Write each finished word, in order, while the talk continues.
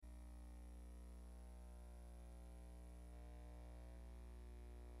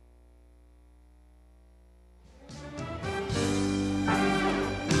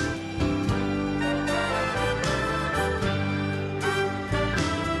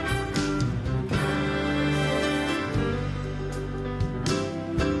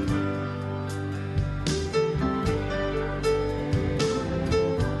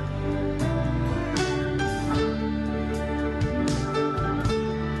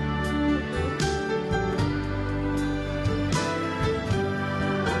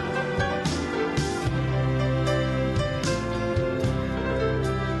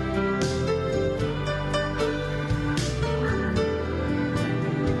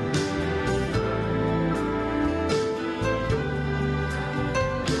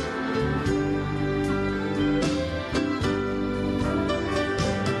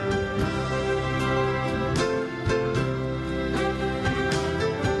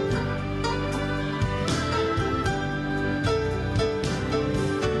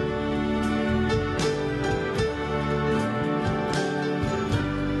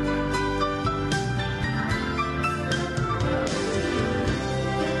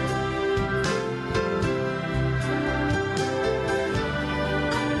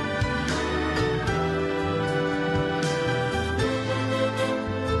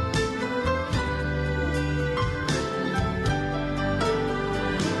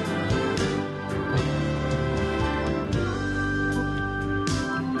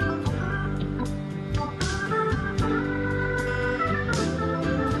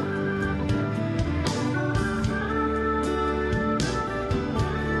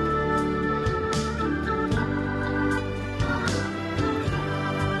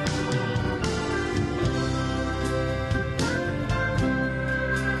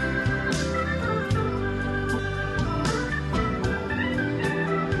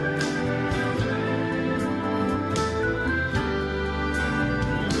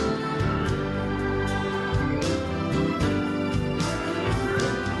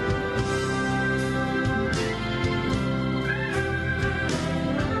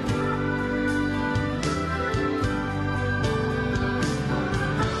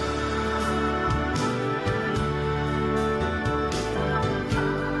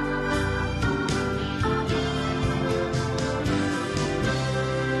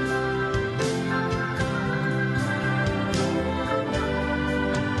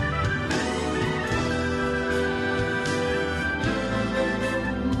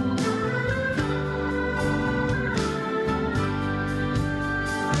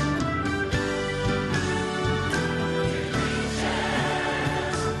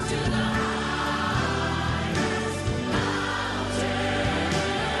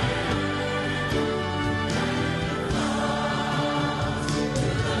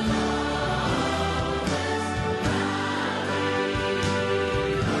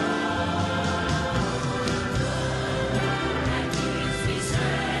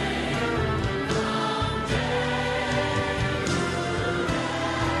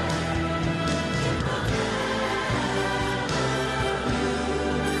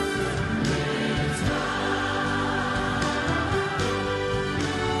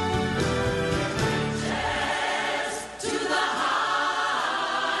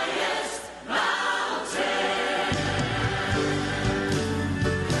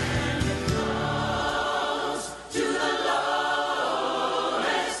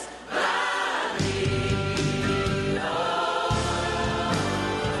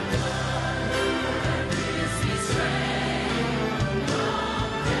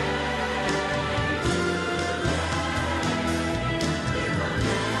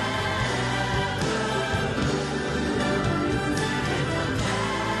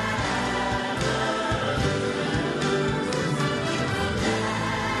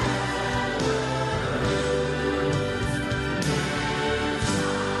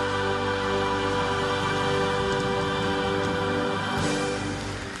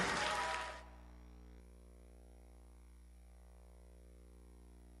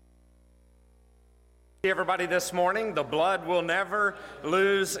Everybody this morning, the blood will never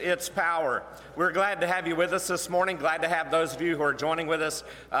lose its power. We're glad to have you with us this morning. Glad to have those of you who are joining with us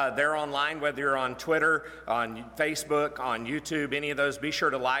there online, whether you're on Twitter, on Facebook, on YouTube, any of those. Be sure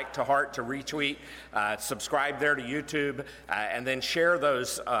to like, to heart, to retweet, subscribe there to YouTube, and then share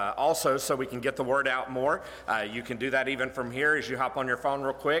those also so we can get the word out more. You can do that even from here as you hop on your phone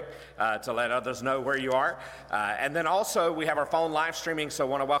real quick to let others know where you are. And then also we have our phone live streaming, so I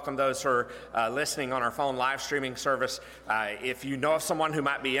want to welcome those who are listening on our phone live streaming service. If you know of someone who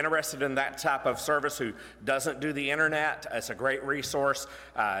might be interested in that type of service who doesn't do the internet, it's a great resource.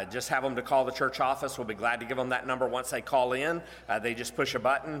 Just have them to call the church office. We'll be glad to give them that number once they call in. They just push a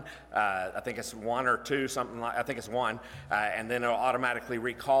button. I think it's 1 or 2, something like, I think it's 1, and then it'll automatically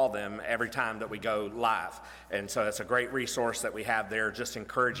recall them every time that we go live. And so it's a great resource that we have there. Just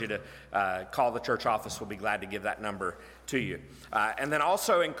encourage you to call the church office. We'll be glad to give that number to you. And then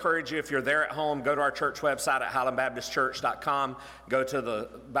also encourage you, if you're there at home, go to our church website at highlandbaptistchurch.com. Go to the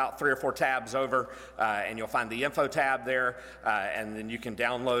about 3 or 4 tabs over, and you'll find the info tab there. And then you can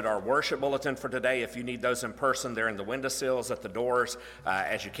download our worship bulletin for today. If you need those in person, they're in the windowsills at the doors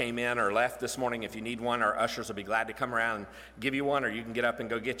as you came in or left this morning. If you need one, our ushers will be glad to come around and give you one, or you can get up and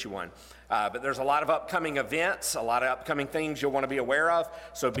go get you one. But there's a lot of upcoming events, a lot of upcoming things you'll want to be aware of.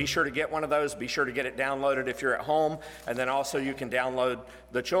 So be sure to get one of those. Be sure to get it downloaded if you're at home. And then also you can download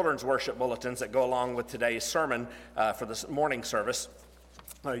the children's worship bulletins that go along with today's sermon for this morning service.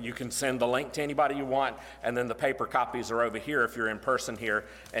 You can send the link to anybody you want, and then the paper copies are over here if you're in person here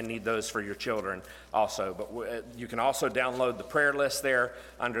and need those for your children also. But you can also download the prayer list there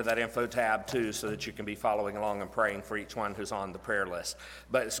under that info tab too, so that you can be following along and praying for each one who's on the prayer list.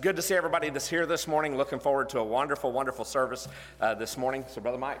 But it's good to see everybody that's here this morning. Looking forward to a wonderful, wonderful service this morning. So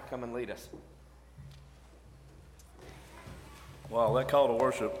Brother Mike, come and lead us. Well, that call to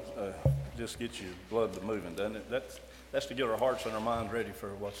worship just gets your blood moving, doesn't it? That's to get our hearts and our minds ready for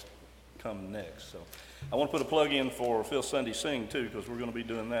what's coming next. So I want to put a plug in for Phil Sunday Sing too, because we're going to be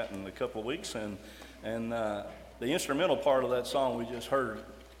doing that in a couple of weeks. And the instrumental part of that song we just heard,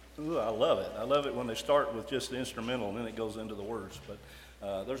 I love it. I love it when they start with just the instrumental and then it goes into the words.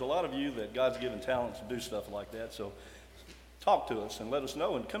 But there's a lot of you that God's given talent to do stuff like that. So talk to us and let us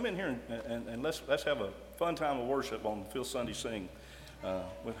know, and come in here and let's have a fun time of worship on Phil Sunday Sing.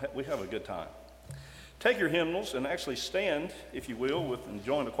 We have a good time. Take your hymnals and actually stand, if you will, and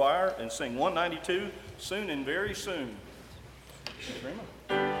join the choir and sing 192, Soon and Very Soon. Thank you very much.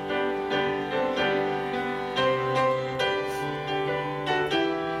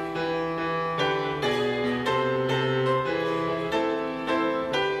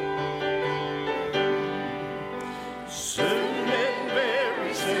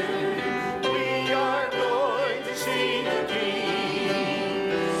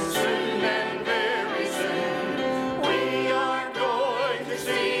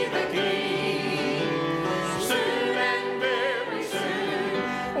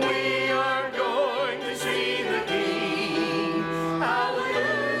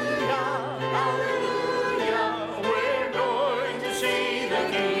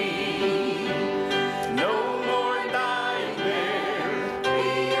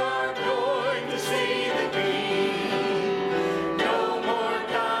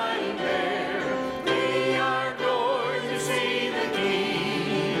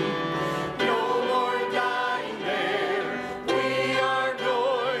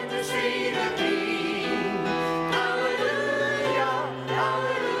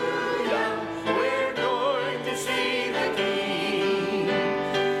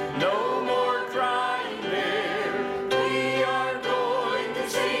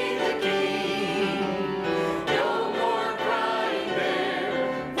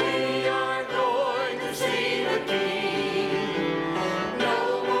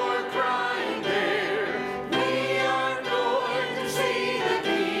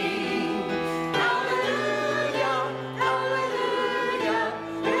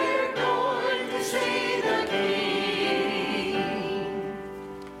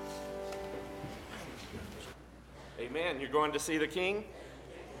 To see the King?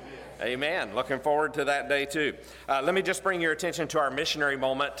 Amen. Looking forward to that day too. Let me just bring your attention to our missionary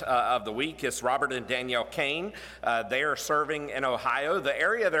moment of the week. It's Robert and Danielle Kane. They are serving in Ohio. The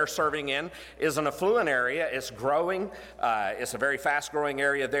area they're serving in is an affluent area. It's growing. It's a very fast-growing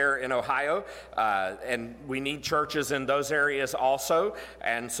area there in Ohio, and we need churches in those areas also.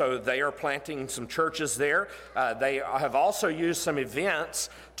 And so they are planting some churches there. They have also used some events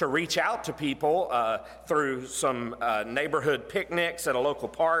to reach out to people through some neighborhood picnics at a local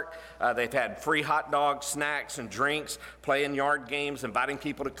park. They've had free hot dogs, snacks, and drinks, playing yard games, inviting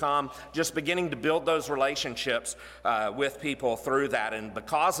people to come, just beginning to build those relationships with people through that. And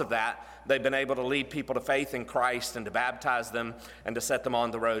because of that, they've been able to lead people to faith in Christ and to baptize them and to set them on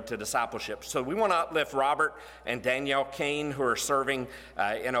the road to discipleship. So we want to uplift Robert and Danielle Kane, who are serving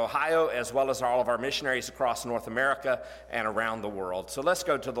in Ohio, as well as all of our missionaries across North America and around the world. So let's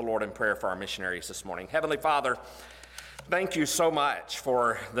go to the Lord in prayer for our missionaries this morning. Heavenly Father, thank you so much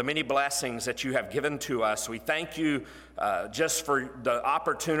for the many blessings that you have given to us. We thank you just for the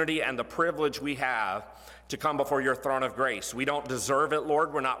opportunity and the privilege we have to come before your throne of grace. We don't deserve it,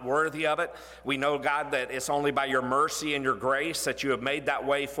 Lord. We're not worthy of it. We know, God, that it's only by your mercy and your grace that you have made that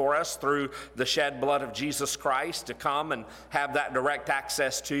way for us through the shed blood of Jesus Christ to come and have that direct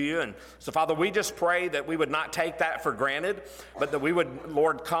access to you. And so, Father, we just pray that we would not take that for granted, but that we would,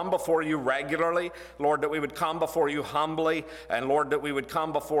 Lord, come before you regularly. Lord, that we would come before you humbly. And Lord, that we would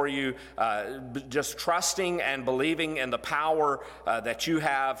come before you just trusting and believing in the power that you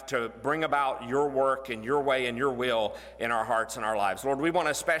have to bring about your work and your way and your will in our hearts and our lives. Lord, we want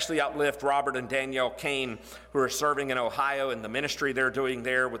to especially uplift Robert and Danielle Kane, who are serving in Ohio in the ministry they're doing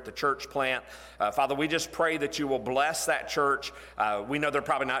there with the church plant. Father, we just pray that you will bless that church. We know they're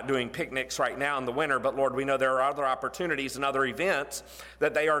probably not doing picnics right now in the winter, but Lord, we know there are other opportunities and other events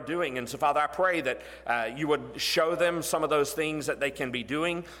that they are doing. And so, Father, I pray that you would show them some of those things that they can be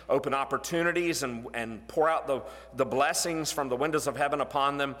doing, open opportunities, and pour out the blessings from the windows of heaven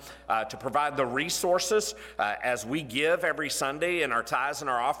upon them to provide the resources as we give every Sunday in our tithes and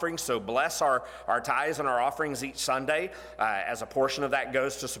our offerings. So bless our tithes and our offerings each Sunday as a portion of that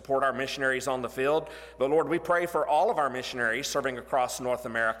goes to support our missionaries on the field. But Lord, we pray for all of our missionaries serving across North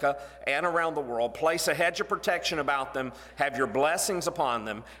America and around the world. Place a hedge of protection about them, have your blessings upon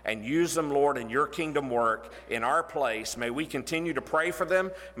them, and use them, Lord, in your kingdom work in our place. May we continue to pray for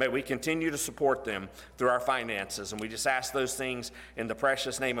them. May we continue to support them through our finances. And we just ask those things in the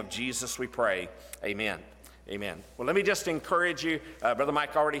precious name of Jesus we pray. Amen. Amen. Well, let me just encourage you. Brother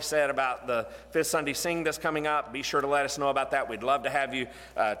Mike already said about the Fifth Sunday Sing that's coming up. Be sure to let us know about that. We'd love to have you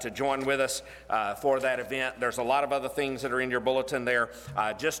to join with us for that event. There's a lot of other things that are in your bulletin there.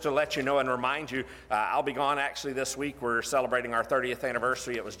 Just to let you know and remind you, I'll be gone actually this week. We're celebrating our 30th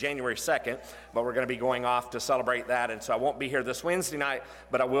anniversary. It was January 2nd, but we're going to be going off to celebrate that. And so I won't be here this Wednesday night,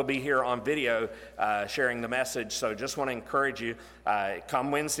 but I will be here on video sharing the message. So just want to encourage you,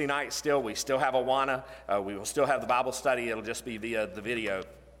 come Wednesday night still. We still have Awana. We will still have the Bible study. It'll just be via the video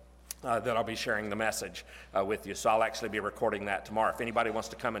that I'll be sharing the message with you. So I'll actually be recording that tomorrow. If anybody wants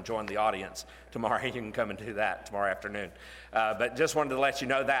to come and join the audience tomorrow, you can come and do that tomorrow afternoon. But just wanted to let you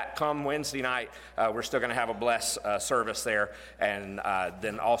know that come Wednesday night, we're still going to have a blessed service there. And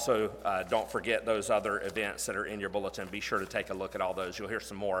then also don't forget those other events that are in your bulletin. Be sure to take a look at all those. You'll hear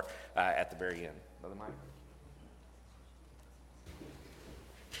some more at the very end. Brother Mike.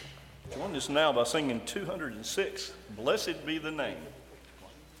 Join us now by singing 206, Blessed Be the Name.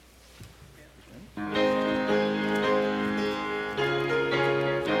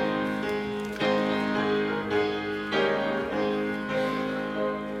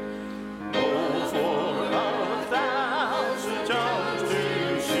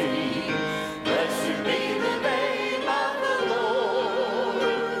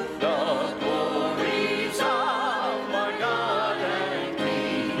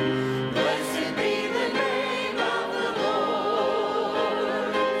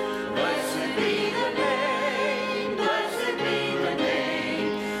 Blessed be the name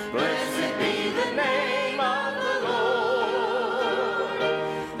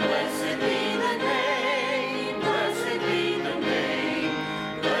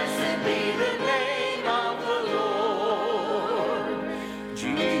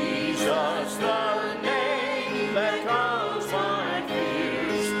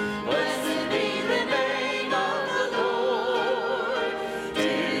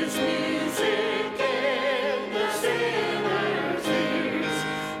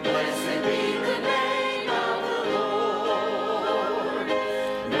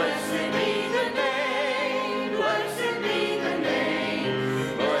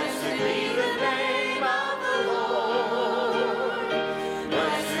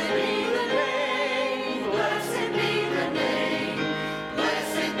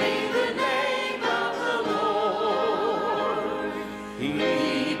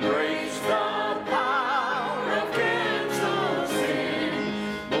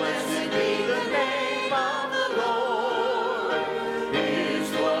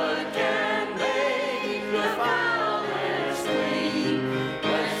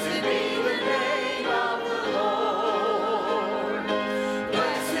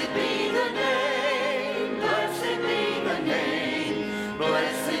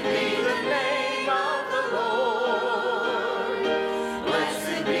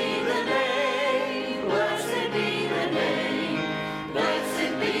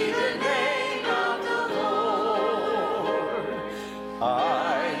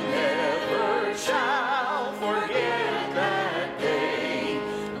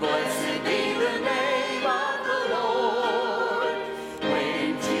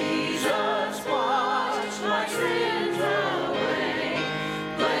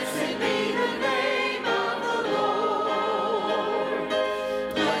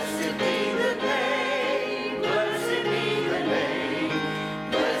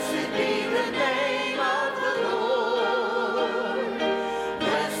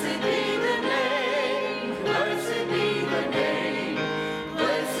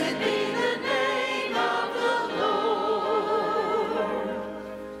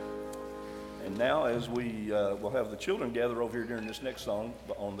now, as we will have the children gather over here during this next song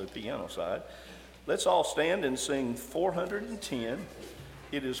on the piano side, let's all stand and sing 410,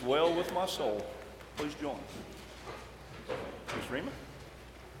 It Is Well With My Soul. Please join. Ms. Rima?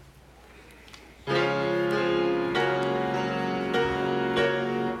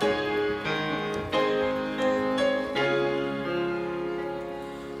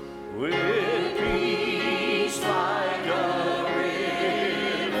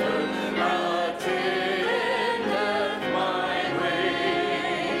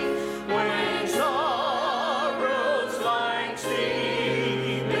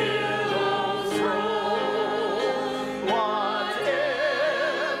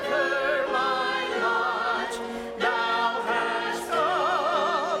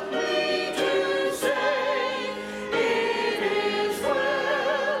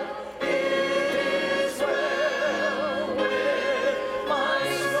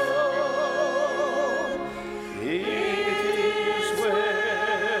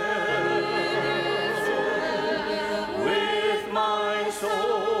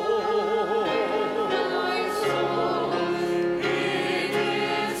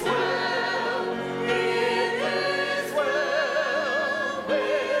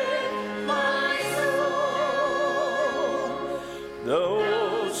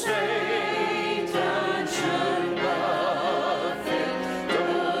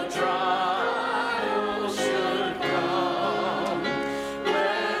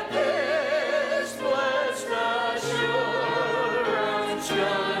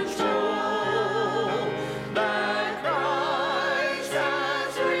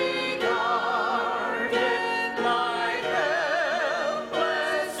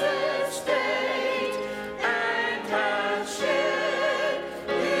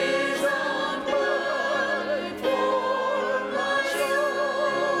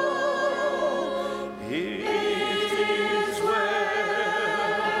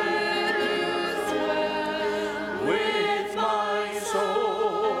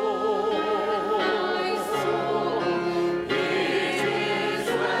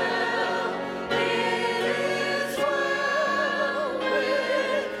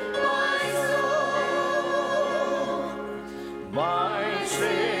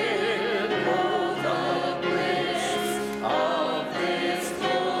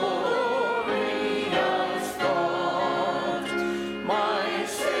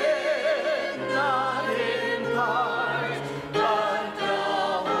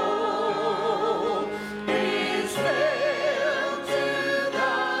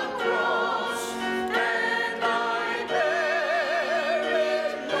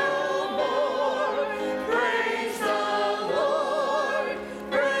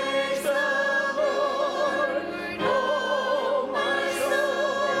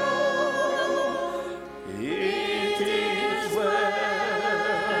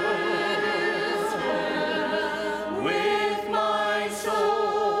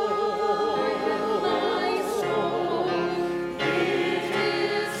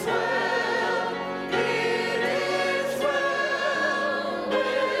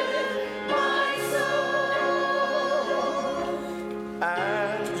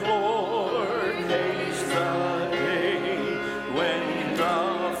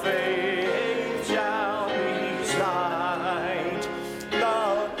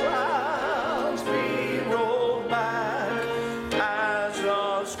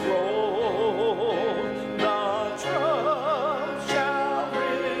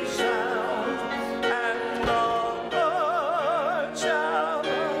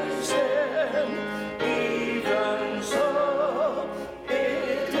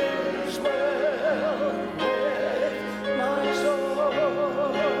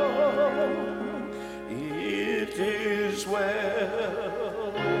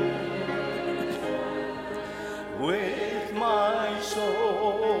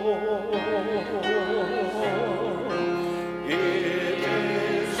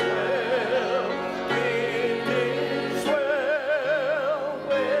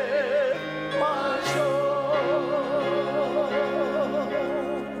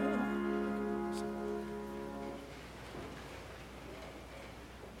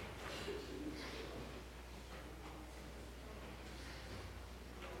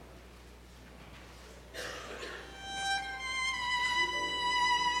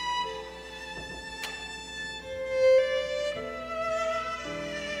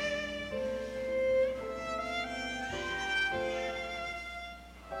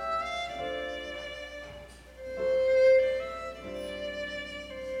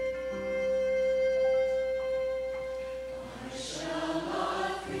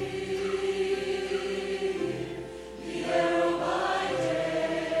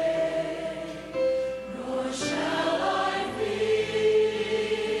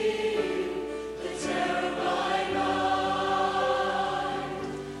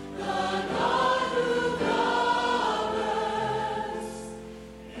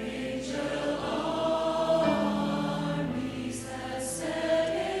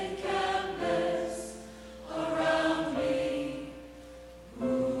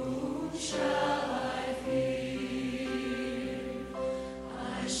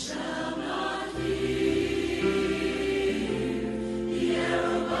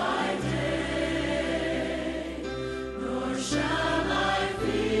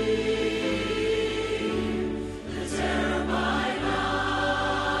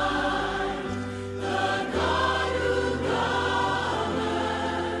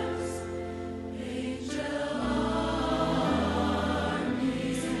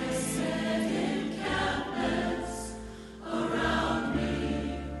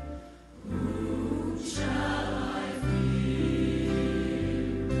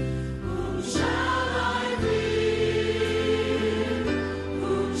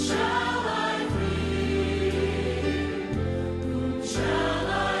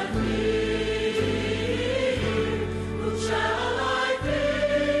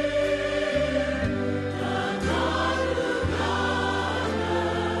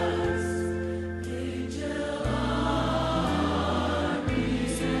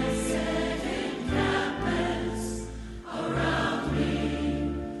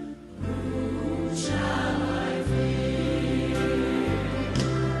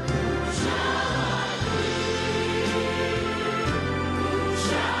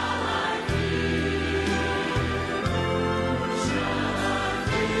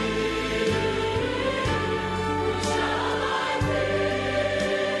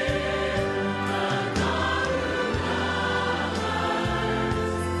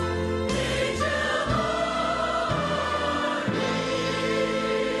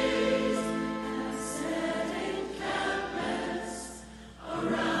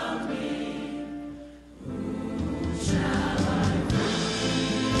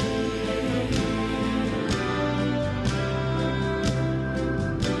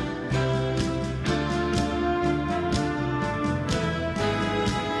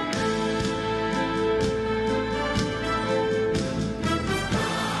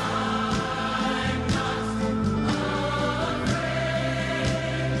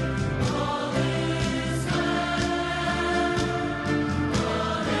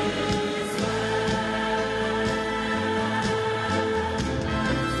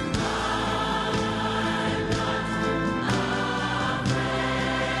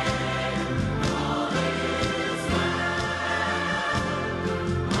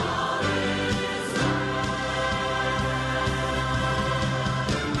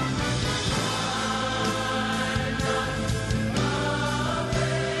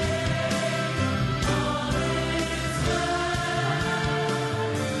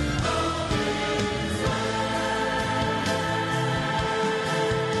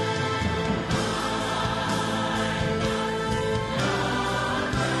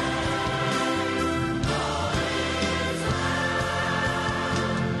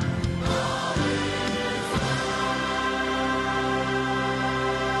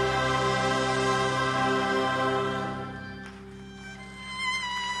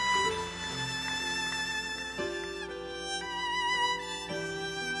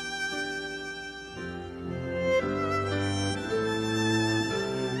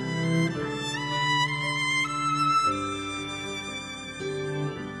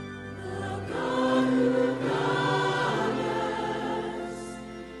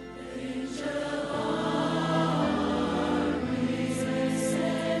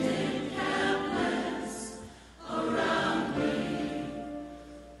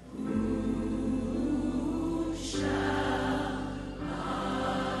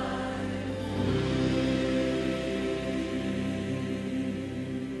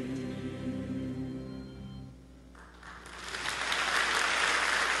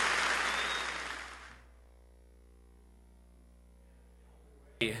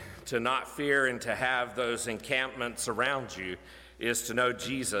 To not fear and to have those encampments around you is to know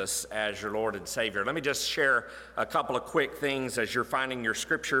Jesus as your Lord and Savior. Let me just share a couple of quick things as you're finding your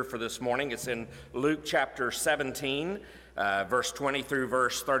scripture for this morning. It's in Luke chapter 17, verse 20 through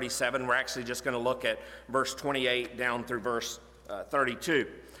verse 37. We're actually just going to look at verse 28 down through verse 32.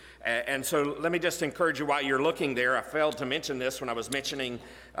 And so let me just encourage you while you're looking there. I failed to mention this when I was mentioning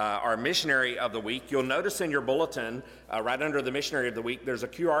our missionary of the week. You'll notice in your bulletin, right under the missionary of the week, there's a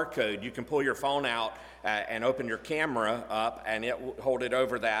QR code. You can pull your phone out and open your camera up, and it will hold it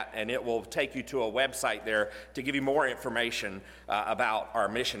over that, and it will take you to a website there to give you more information about our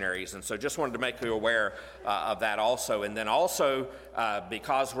missionaries. And so just wanted to make you aware of that also. And then also,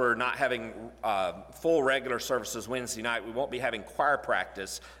 because we're not having full regular services Wednesday night, we won't be having choir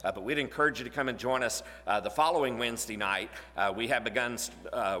practice, but we'd encourage you to come and join us the following Wednesday night. We have begun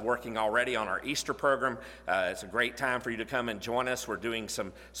working already on our Easter program. It's a great time for you to come and join us. We're doing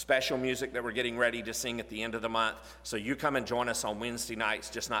some special music that we're getting ready to sing at the end of the month. So you come and join us on Wednesday nights,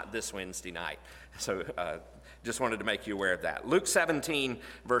 just not this Wednesday night. So just wanted to make you aware of that. Luke 17,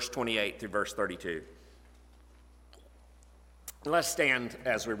 verse 28 through verse 32. Let's stand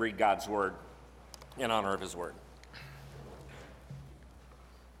as we read God's word in honor of his word.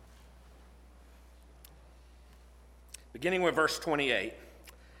 Beginning with verse 28.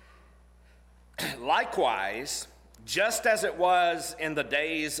 Likewise, just as it was in the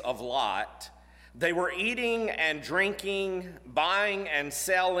days of Lot, they were eating and drinking, buying and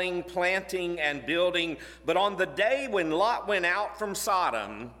selling, planting and building. But on the day when Lot went out from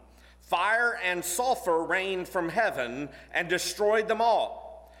Sodom, fire and sulfur rained from heaven and destroyed them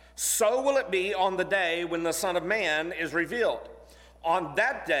all. So will it be on the day when the Son of Man is revealed. On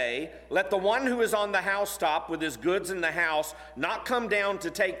that day, let the one who is on the housetop with his goods in the house not come down to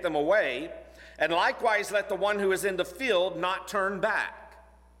take them away, and likewise let the one who is in the field not turn back.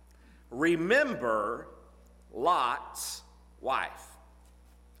 Remember Lot's wife.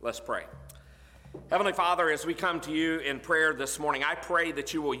 Let's pray. Heavenly Father, as we come to you in prayer this morning, I pray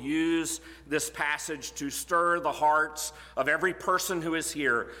that you will use this passage to stir the hearts of every person who is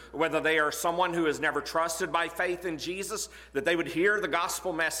here, whether they are someone who has never trusted by faith in Jesus, that they would hear the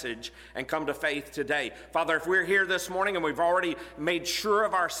gospel message and come to faith today. Father, if we're here this morning and we've already made sure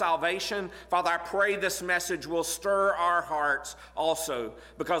of our salvation, Father, I pray this message will stir our hearts also,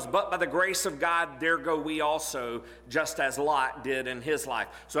 because but by the grace of God, there go we also, just as Lot did in his life.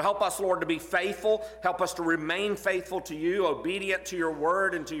 So help us, Lord, to be faithful. Help us to remain faithful to you, obedient to your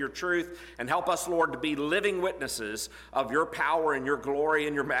word and to your truth, and help us, Lord, to be living witnesses of your power and your glory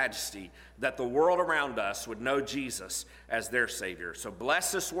and your majesty, that the world around us would know Jesus as their Savior. So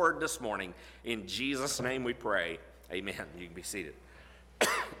bless this word this morning. In Jesus' name we pray. Amen. You can be seated.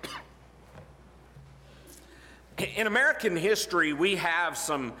 In American history, we have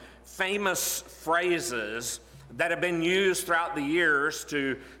some famous phrases that have been used throughout the years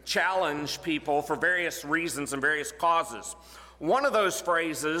to challenge people for various reasons and various causes. One of those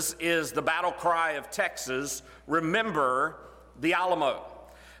phrases is the battle cry of Texas, remember the Alamo.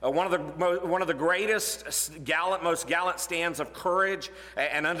 One of the greatest, most gallant stands of courage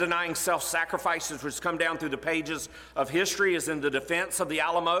and undenying self-sacrifices which come down through the pages of history is in the defense of the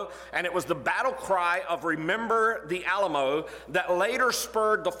Alamo. And it was the battle cry of remember the Alamo that later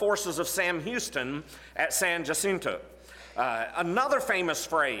spurred the forces of Sam Houston at San Jacinto. Another famous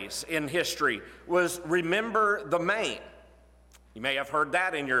phrase in history was remember the Maine. You may have heard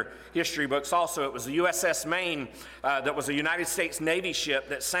that in your history books also. It was the USS Maine that was a United States Navy ship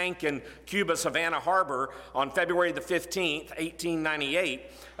that sank in Cuba's Havana Harbor on February the 15th, 1898,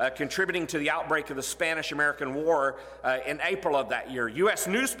 contributing to the outbreak of the Spanish-American War in April of that year. U.S.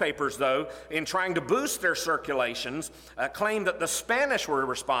 newspapers, though, in trying to boost their circulations, claimed that the Spanish were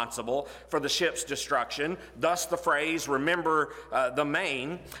responsible for the ship's destruction. Thus, the phrase, remember the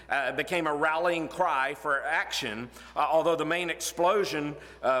Maine, became a rallying cry for action, although the Maine explosion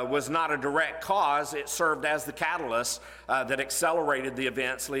was not a direct cause. It served as the catalyst that accelerated the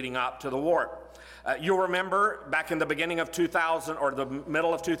events leading up to the war. You'll remember back in the beginning of 2000 or the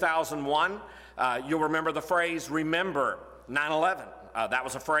middle of 2001, you'll remember the phrase, remember 9/11. That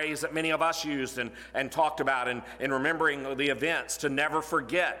was a phrase that many of us used and talked about in remembering the events, to never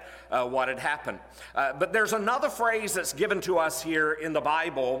forget what had happened. But there's another phrase that's given to us here in the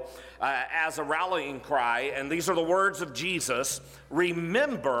Bible as a rallying cry, and these are the words of Jesus,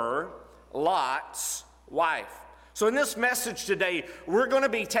 remember Lot's wife. So in this message today, we're going to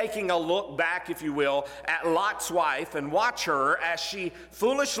be taking a look back, if you will, at Lot's wife and watch her as she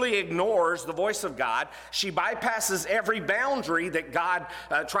foolishly ignores the voice of God. She bypasses every boundary that God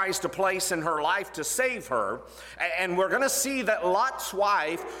tries to place in her life to save her. And we're going to see that Lot's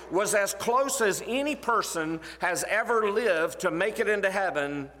wife was as close as any person has ever lived to make it into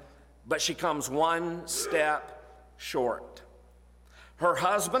heaven, but she comes one step short. Her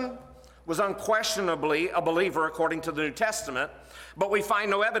husband was unquestionably a believer according to the New Testament, but we find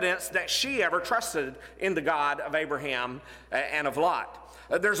no evidence that she ever trusted in the God of Abraham and of Lot.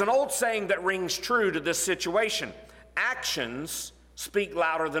 There's an old saying that rings true to this situation: actions speak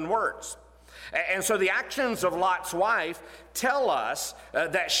louder than words. And so the actions of Lot's wife tell us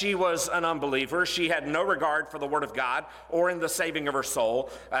that she was an unbeliever. She had no regard for the Word of God or in the saving of her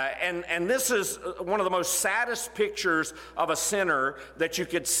soul. And this is one of the most saddest pictures of a sinner that you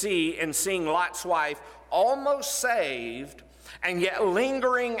could see in seeing Lot's wife almost saved and yet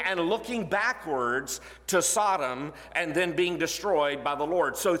lingering and looking backwards to Sodom and then being destroyed by the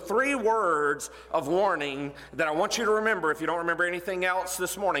Lord. So 3 words of warning that I want you to remember, if you don't remember anything else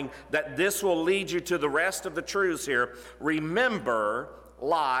this morning, that this will lead you to the rest of the truths here. Remember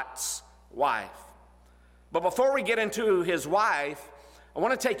Lot's wife. But before we get into his wife, I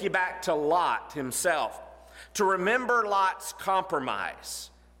want to take you back to Lot himself, to remember Lot's compromise.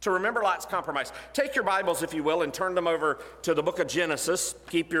 Take your Bibles, if you will, and turn them over to the book of Genesis.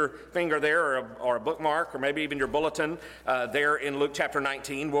 Keep your finger there or a bookmark or maybe even your bulletin there in Luke chapter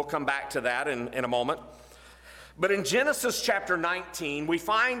 19. We'll come back to that in a moment. But in Genesis chapter 19, we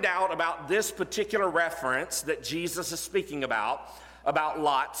find out about this particular reference that Jesus is speaking about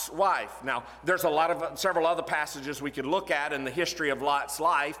Lot's wife. Now, there's several other passages we could look at in the history of Lot's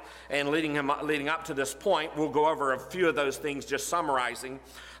life, and leading up to this point, we'll go over a few of those things, just summarizing.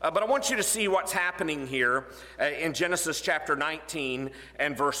 But I want you to see what's happening here in Genesis chapter 19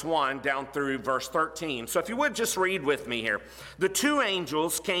 and verse 1 down through verse 13. So if you would just read with me here. The 2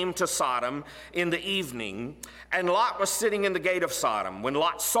 angels came to Sodom in the evening, and Lot was sitting in the gate of Sodom. When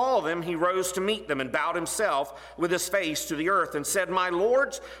Lot saw them, he rose to meet them and bowed himself with his face to the earth and said, "My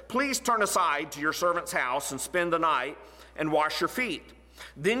lords, please turn aside to your servant's house and spend the night and wash your feet.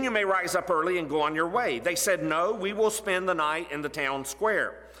 Then you may rise up early and go on your way." They said, "No, we will spend the night in the town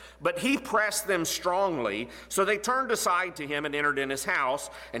square." But he pressed them strongly, so they turned aside to him and entered in his house,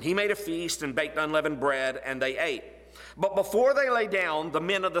 and he made a feast and baked unleavened bread, and they ate. But before they lay down, the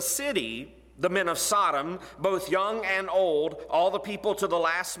men of the city, the men of Sodom, both young and old, all the people to the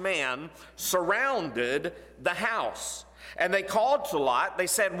last man, surrounded the house. And they called to Lot. They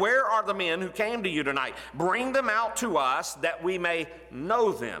said, "Where are the men who came to you tonight? Bring them out to us that we may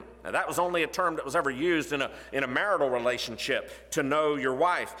know them." Now, that was only a term that was ever used in a marital relationship, to know your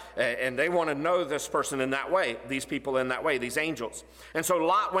wife. And they want to know this person in that way, these people in that way, these angels. And so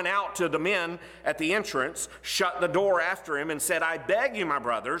Lot went out to the men at the entrance, shut the door after him, and said, "I beg you, my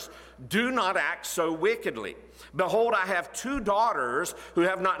brothers, do not act so wickedly. Behold, I have 2 daughters who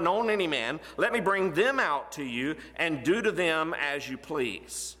have not known any man. Let me bring them out to you and do to them as you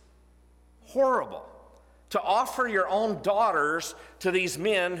please." Horrible. To offer your own daughters to these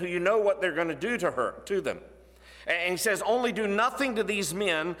men who you know what they're going to do to them. And he says, "Only do nothing to these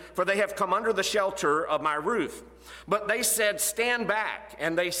men, for they have come under the shelter of my roof." But they said, "Stand back."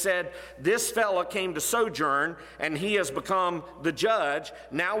 And they said, "This fellow came to sojourn, and he has become the judge.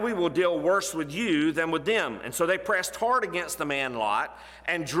 Now we will deal worse with you than with them." And so they pressed hard against the man Lot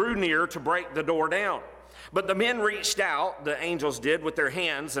and drew near to break the door down. But the men reached out, the angels did, with their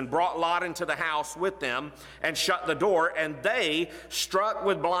hands and brought Lot into the house with them and shut the door. And they struck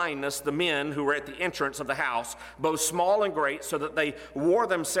with blindness the men who were at the entrance of the house, both small and great, so that they wore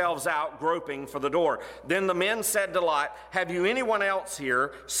themselves out groping for the door. Then the men said to Lot, "Have you anyone else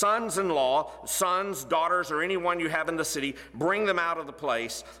here, sons-in-law, sons, daughters, or anyone you have in the city? Bring them out of the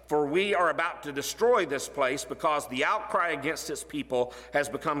place, for we are about to destroy this place, because the outcry against its people has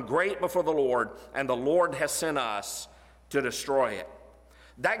become great before the Lord, and the Lord has sent us to destroy it."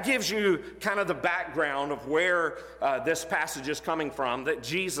 That gives you kind of the background of where this passage is coming from, that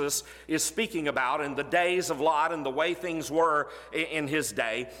Jesus is speaking about in the days of Lot and the way things were in his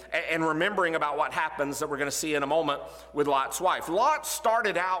day, and remembering about what happens that we're going to see in a moment with Lot's wife. Lot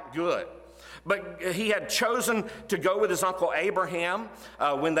started out good. But he had chosen to go with his uncle Abraham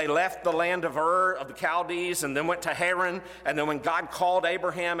when they left the land of Ur of the Chaldees and then went to Haran. And then when God called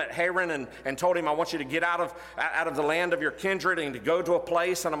Abraham at Haran and told him, I want you to get out of the land of your kindred and to go to a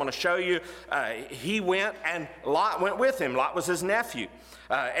place and I'm going to show you, he went, and Lot went with him. Lot was his nephew.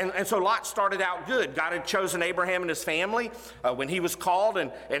 And so Lot started out good. God had chosen Abraham and his family when he was called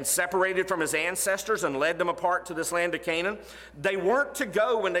and separated from his ancestors and led them apart to this land of Canaan. They weren't to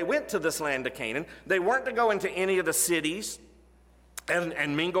go, when they went to this land of Canaan, they weren't to go into any of the cities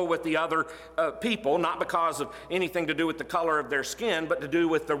and mingle with the other people, not because of anything to do with the color of their skin, but to do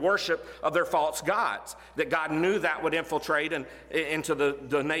with the worship of their false gods, that God knew that would infiltrate into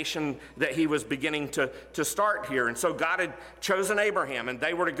the nation that he was beginning to start here. And so God had chosen Abraham, and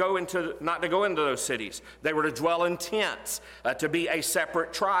they were to go not to go into those cities. They were to dwell in tents, to be a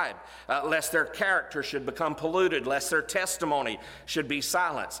separate tribe, lest their character should become polluted, lest their testimony should be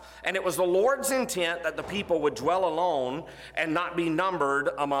silenced. And it was the Lord's intent that the people would dwell alone and not be numbered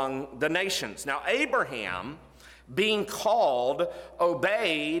among the nations. Now, Abraham, being called,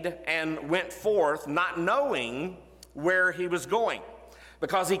 obeyed and went forth, not knowing where he was going.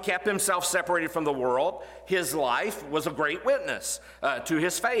 Because he kept himself separated from the world, his life was a great witness to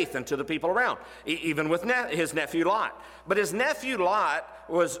his faith and to the people around, even with his nephew Lot. But his nephew Lot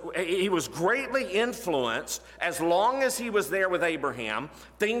was greatly influenced. As long as he was there with Abraham,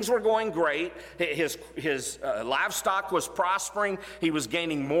 things were going great. His livestock was prospering. He was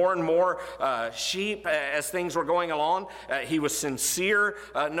gaining more and more sheep as things were going along. He was sincere,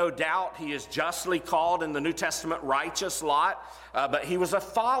 no doubt. He is justly called in the New Testament righteous Lot. But he was a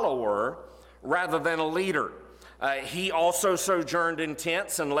follower rather than a leader. He also sojourned in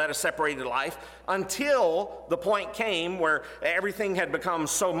tents and led a separated life until the point came where everything had become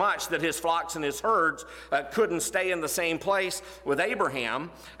so much that his flocks and his herds couldn't stay in the same place with Abraham.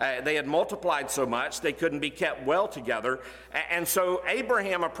 They had multiplied so much they couldn't be kept well together. And so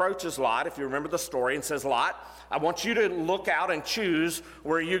Abraham approaches Lot, if you remember the story, and says, Lot, I want you to look out and choose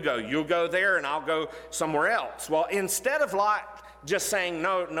where you go. You'll go there and I'll go somewhere else. Well, instead of Lot just saying,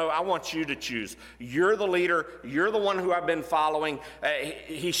 no, I want you to choose. You're the leader. You're the one who I've been following.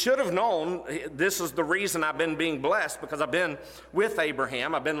 He should have known this is the reason I've been being blessed, because I've been with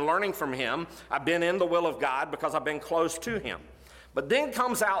Abraham. I've been learning from him. I've been in the will of God because I've been close to him. But then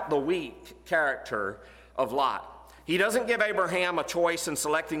comes out the weak character of Lot. He doesn't give Abraham a choice in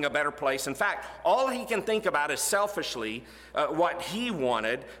selecting a better place. In fact, all he can think about is selfishly what he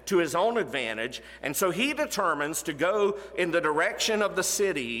wanted to his own advantage. And so he determines to go in the direction of the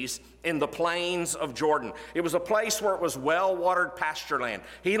cities in the plains of Jordan. It was a place where it was well-watered pasture land.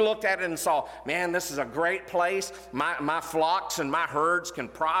 He looked at it and saw, man, this is a great place. My flocks and my herds can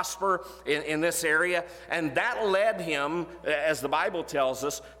prosper in this area. And that led him, as the Bible tells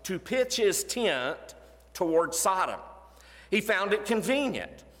us, to pitch his tent toward Sodom. He found it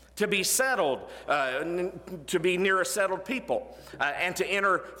convenient to be settled, to be near a settled people, and to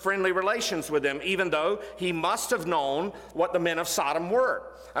enter friendly relations with them, even though he must have known what the men of Sodom were.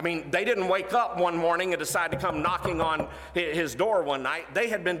 I mean, they didn't wake up one morning and decide to come knocking on his door one night. They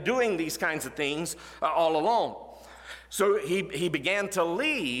had been doing these kinds of things all along. So he began to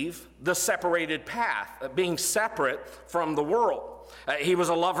leave the separated path, being separate from the world. He was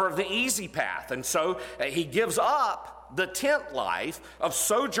a lover of the easy path, and so he gives up the tent life of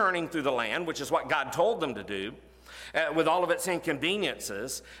sojourning through the land, which is what God told them to do, with all of its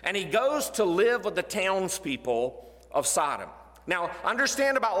inconveniences, and he goes to live with the townspeople of Sodom. Now,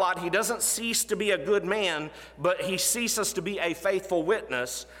 understand about Lot, he doesn't cease to be a good man, but he ceases to be a faithful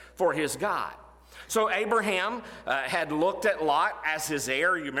witness for his God. So Abraham had looked at Lot as his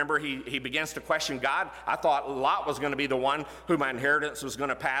heir. You remember he begins to question God. I thought Lot was going to be the one who my inheritance was going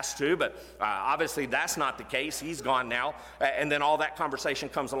to pass to, but obviously that's not the case. He's gone now. And then all that conversation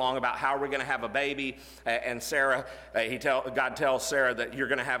comes along about how we're going to have a baby. And Sarah, God tells Sarah that you're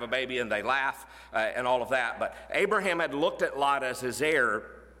going to have a baby, and they laugh and all of that. But Abraham had looked at Lot as his heir.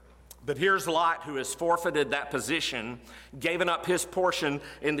 But here's Lot, who has forfeited that position, given up his portion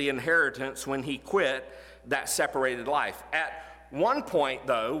in the inheritance when he quit that separated life. At one point,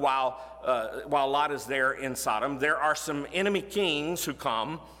 though, while Lot is there in Sodom, there are some enemy kings who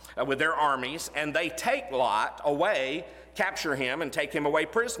come with their armies, and they take Lot away, capture him, and take him away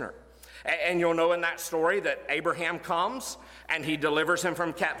prisoner. And you'll know in that story that Abraham comes, and he delivers him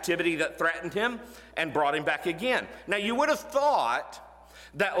from captivity that threatened him, and brought him back again. Now, you would have thought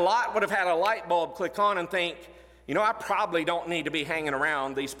that Lot would have had a light bulb click on and think, I probably don't need to be hanging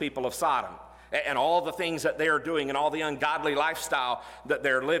around these people of Sodom. and all the things that they're doing and all the ungodly lifestyle that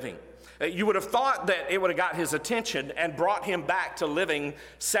they're living. You would have thought that it would have got his attention and brought him back to living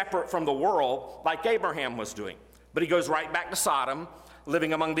separate from the world like Abraham was doing. But he goes right back to Sodom,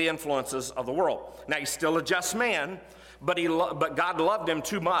 living among the influences of the world. Now, he's still a just man, but God loved him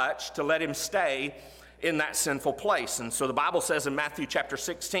too much to let him stay in that sinful place. And so the Bible says in Matthew chapter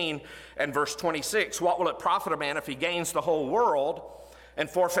 16 and verse 26, what will it profit a man if he gains the whole world and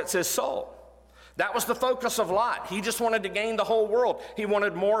forfeits his soul? That was the focus of Lot. He just wanted to gain the whole world. He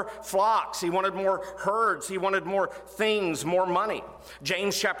wanted more flocks. He wanted more herds. He wanted more things, more money.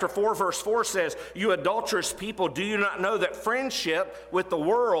 James chapter 4, verse 4 says, you adulterous people, do you not know that friendship with the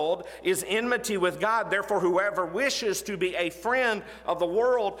world is enmity with God? Therefore, whoever wishes to be a friend of the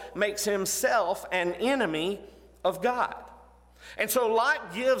world makes himself an enemy of God. And so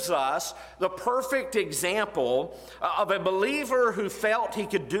Lot gives us the perfect example of a believer who felt he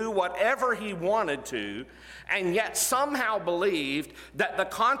could do whatever he wanted to, and yet somehow believed that the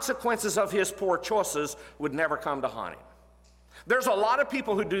consequences of his poor choices would never come to haunt him. There's a lot of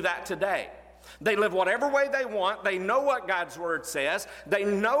people who do that today. They live whatever way they want. They know what God's word says. They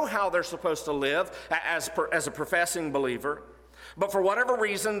know how they're supposed to live as a professing believer. But for whatever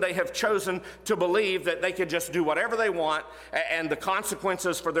reason, they have chosen to believe that they could just do whatever they want, and the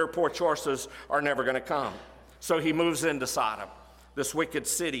consequences for their poor choices are never going to come. So he moves into Sodom, this wicked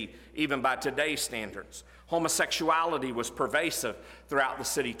city, even by today's standards. Homosexuality was pervasive throughout the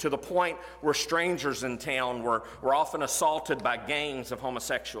city, to the point where strangers in town were often assaulted by gangs of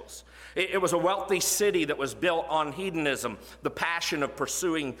homosexuals. It was a wealthy city that was built on hedonism, the passion of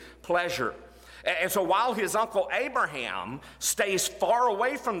pursuing pleasure. And so while his uncle Abraham stays far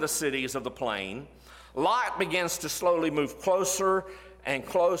away from the cities of the plain, Lot begins to slowly move closer and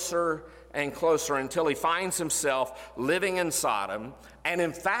closer and closer until he finds himself living in Sodom. And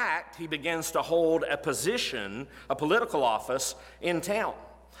in fact, he begins to hold a position, a political office in town.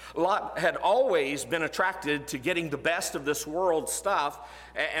 Lot had always been attracted to getting the best of this world stuff,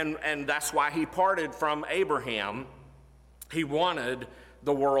 and that's why he parted from Abraham. He wanted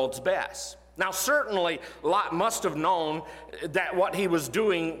the world's best. Now, certainly, Lot must have known that what he was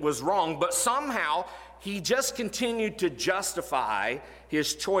doing was wrong, but somehow he just continued to justify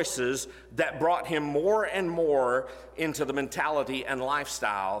his choices that brought him more and more into the mentality and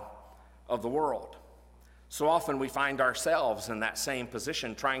lifestyle of the world. So often we find ourselves in that same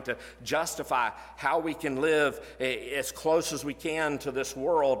position, trying to justify how we can live as close as we can to this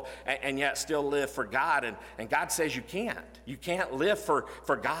world and yet still live for God. And God says you can't. You can't live for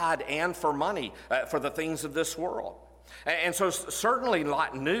God and for money, for the things of this world. And so certainly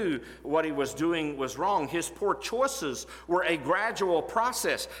Lot knew what he was doing was wrong. His poor choices were a gradual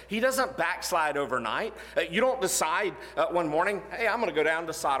process. He doesn't backslide overnight. You don't decide one morning, hey, I'm going to go down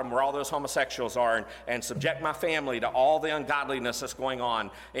to Sodom where all those homosexuals are and subject my family to all the ungodliness that's going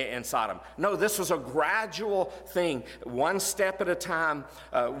on in Sodom. No, this was a gradual thing, one step at a time,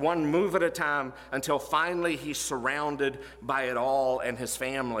 one move at a time, until finally he's surrounded by it all and his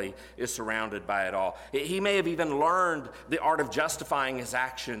family is surrounded by it all. He may have even learned the art of justifying his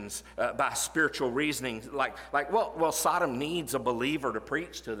actions by spiritual reasoning, like well, Sodom needs a believer to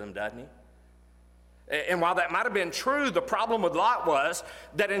preach to them, doesn't he? And while that might have been true, the problem with Lot was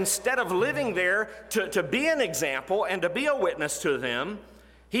that instead of living there to be an example and to be a witness to them,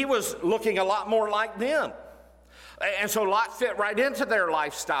 he was looking a lot more like them. And so Lot fit right into their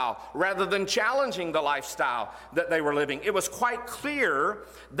lifestyle rather than challenging the lifestyle that they were living. It was quite clear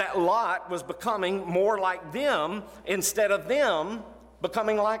that Lot was becoming more like them instead of them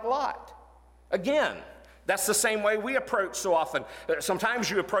becoming like Lot. Again, that's the same way we approach so often. Sometimes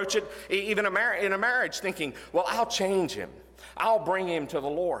you approach it even in a marriage thinking, well, I'll change him. I'll bring him to the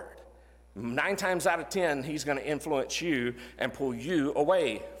Lord. 9 times out of 10, he's going to influence you and pull you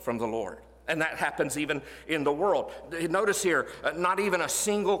away from the Lord. And that happens even in the world. Notice here, not even a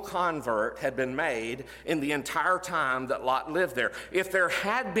single convert had been made in the entire time that Lot lived there. If there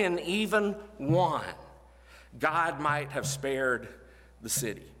had been even one, God might have spared the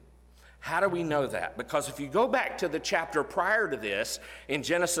city. How do we know that? Because if you go back to the chapter prior to this, in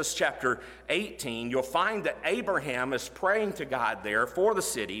Genesis chapter 18, you'll find that Abraham is praying to God there for the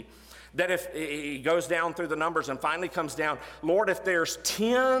city, that if he goes down through the numbers and finally comes down, Lord, if there's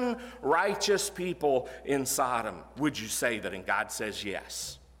 10 righteous people in Sodom, would you save it? And God says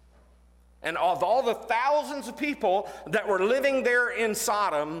yes. And of all the thousands of people that were living there in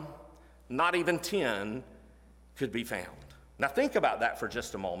Sodom, not even 10 could be found. Now think about that for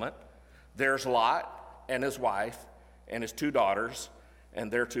just a moment. There's Lot and his wife and his 2 daughters and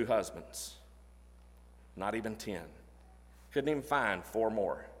their 2 husbands. Not even 10. Couldn't even find 4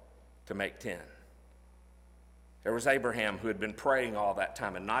 more to make 10. There was Abraham who had been praying all that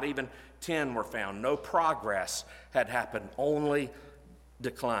time, and not even 10 were found. No progress had happened, only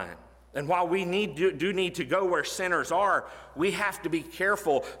decline. And while we do need to go where sinners are, we have to be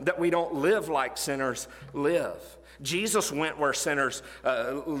careful that we don't live like sinners live. Jesus went where sinners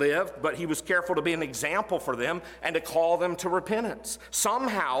lived, but he was careful to be an example for them and to call them to repentance.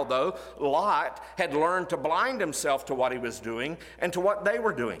 Somehow, though, Lot had learned to blind himself to what he was doing and to what they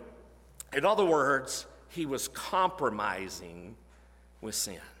were doing. In other words, he was compromising with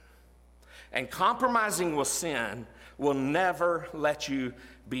sin. And compromising with sin will never let you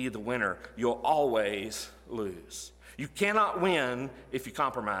be the winner. You'll always lose. You cannot win if you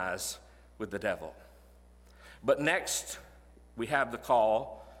compromise with the devil. But next, we have the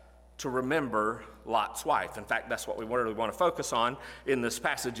call to remember Lot's wife. In fact, that's what we really want to focus on in this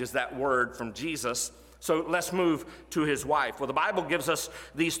passage, is that word from Jesus. So let's move to his wife. Well, the Bible gives us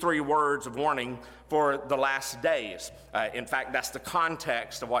these 3 words of warning for the last days. In fact, that's the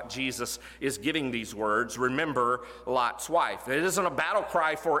context of what Jesus is giving these words. Remember Lot's wife. It isn't a battle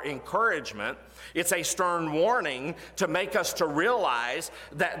cry for encouragement. It's a stern warning to make us to realize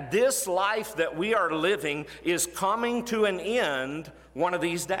that this life that we are living is coming to an end one of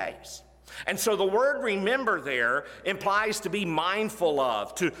these days. And so the word remember there implies to be mindful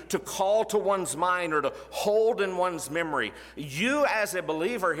of, to call to one's mind or to hold in one's memory. You as a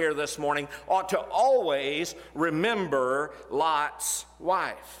believer here this morning ought to always remember Lot's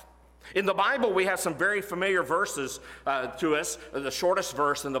wife. In the Bible, we have some very familiar verses to us. The shortest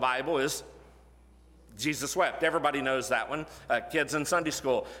verse in the Bible is Jesus wept. Everybody knows that one. Kids in Sunday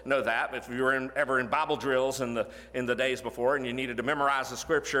school know that. If you were ever in Bible drills in the days before and you needed to memorize the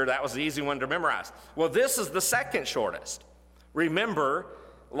scripture, that was the easy one to memorize. Well, this is the second shortest. Remember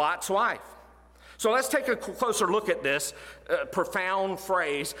Lot's wife. So let's take a closer look at this profound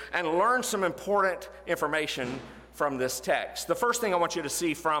phrase and learn some important information from this text. The first thing I want you to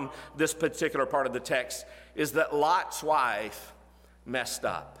see from this particular part of the text is that Lot's wife messed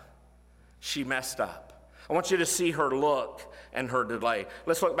up. She messed up. I want you to see her look and her delay.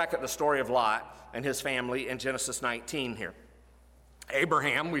 Let's look back at the story of Lot and his family in Genesis 19 here.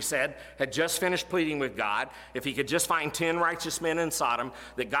 Abraham, we said, had just finished pleading with God if he could just find 10 righteous men in Sodom,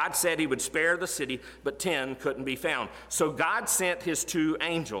 that God said he would spare the city, but 10 couldn't be found. So God sent his 2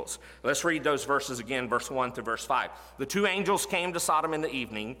 angels. Let's read those verses again, verse 1 to verse 5. The 2 angels came to Sodom in the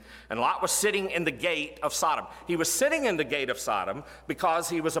evening, and Lot was sitting in the gate of Sodom. He was sitting in the gate of Sodom because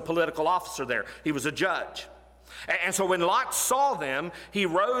he was a political officer there. He was a judge. And so when Lot saw them, he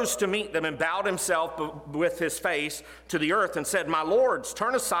rose to meet them and bowed himself with his face to the earth and said, "My lords,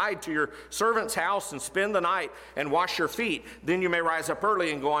 turn aside to your servant's house and spend the night and wash your feet. Then you may rise up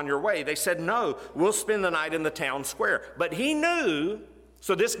early and go on your way." They said, "No, we'll spend the night in the town square." But he knew,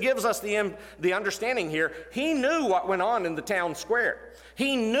 so this gives us the understanding here, he knew what went on in the town square.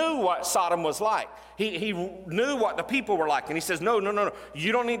 He knew what Sodom was like. He knew what the people were like. And he says, no,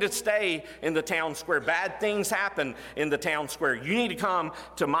 you don't need to stay in the town square. Bad things happen in the town square. You need to come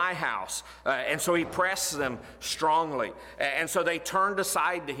to my house. And so he pressed them strongly. And so they turned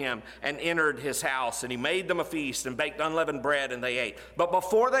aside to him and entered his house. And he made them a feast and baked unleavened bread, and they ate. But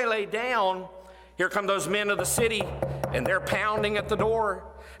before they lay down, here come those men of the city, and they're pounding at the door.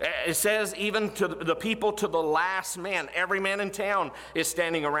 It says even to the people, to the last man, every man in town is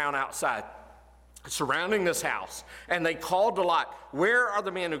standing around outside, surrounding this house. And they called to Lot, "Where are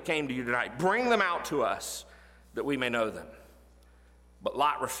the men who came to you tonight? Bring them out to us that we may know them." But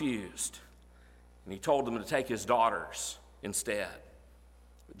Lot refused, and he told them to take his daughters instead.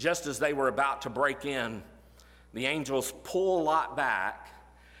 Just as they were about to break in, the angels pull Lot back,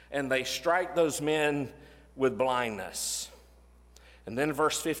 and they strike those men with blindness. And then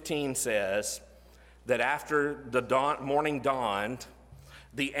verse 15 says that after the morning dawned,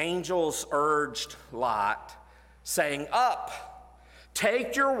 the angels urged Lot, saying, "Up,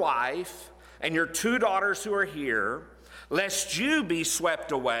 take your wife and your 2 daughters who are here, lest you be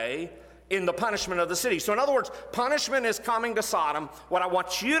swept away in the punishment of the city." So in other words, punishment is coming to Sodom. What I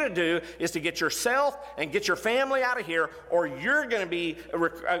want you to do is to get yourself and get your family out of here, or you're going to be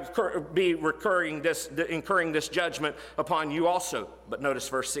incurring this judgment upon you also. But notice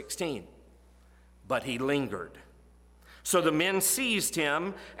verse 16. But he lingered. So the men seized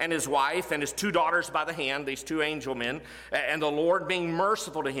him and his wife and his 2 daughters by the hand, these 2 angel men, and the Lord being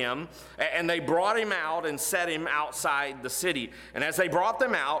merciful to him, and they brought him out and set him outside the city. And as they brought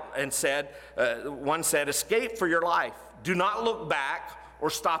them out and said, one said, "Escape for your life. Do not look back or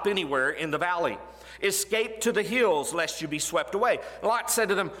stop anywhere in the valley. Escape to the hills, lest you be swept away. Lot said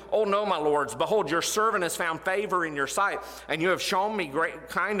to them, Oh no, my lords, behold, your servant has found favor in your sight, and you have shown me great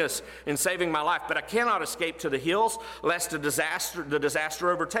kindness in saving my life. But I cannot escape to the hills, lest the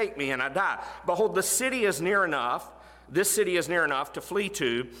disaster overtake me, and I die. Behold, this city is near enough to flee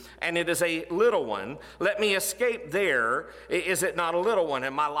to, and it is a little one. Let me escape there. Is it not a little one,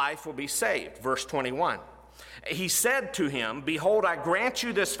 and my life will be saved? Verse 21. He said to him, Behold, I grant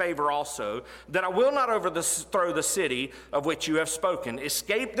you this favor also, that I will not overthrow the city of which you have spoken.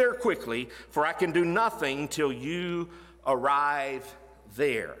 Escape there quickly, for I can do nothing till you arrive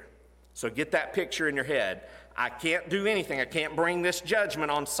there. So get that picture in your head. I can't do anything. I can't bring this judgment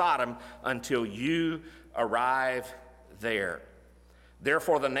on Sodom until you arrive there.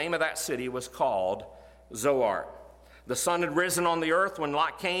 Therefore, the name of that city was called Zoar. The sun had risen on the earth when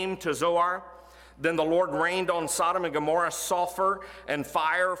Lot came to Zoar. Then the Lord rained on Sodom and Gomorrah sulfur and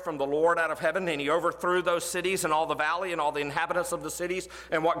fire from the Lord out of heaven, and he overthrew those cities and all the valley and all the inhabitants of the cities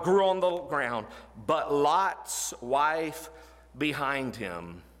and what grew on the ground. But Lot's wife behind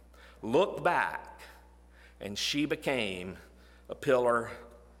him looked back, and she became a pillar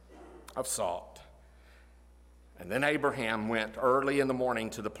of salt. And then Abraham went early in the morning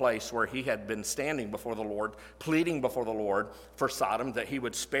to the place where he had been standing before the Lord, pleading before the Lord for Sodom, that he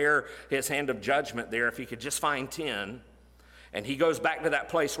would spare his hand of judgment there if he could just find 10. And he goes back to that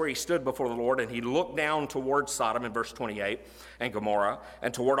place where he stood before the Lord, and he looked down towards Sodom in verse 28 and Gomorrah,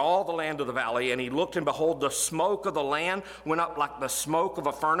 and toward all the land of the valley. And he looked, and behold, the smoke of the land went up like the smoke of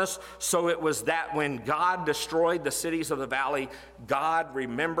a furnace. So it was that when God destroyed the cities of the valley, God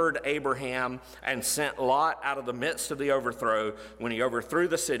remembered Abraham and sent Lot out of the midst of the overthrow, when he overthrew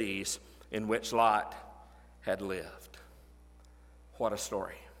the cities in which Lot had lived. What a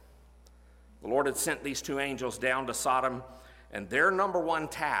story. The Lord had sent these two angels down to Sodom, and their number one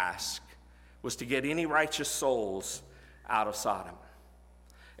task was to get any righteous souls out of Sodom.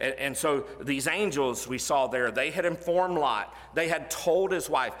 And so these angels we saw there, they had informed Lot. They had told his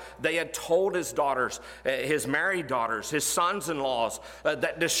wife. They had told his daughters, his married daughters, his sons-in-laws,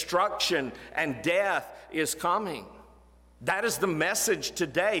 that destruction and death is coming. That is the message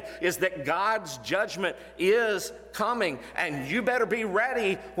today, is that God's judgment is coming, and you better be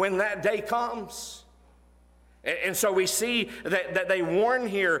ready when that day comes. And so we see that they warn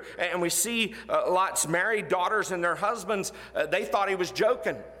here, and we see Lot's married daughters and their husbands, they thought he was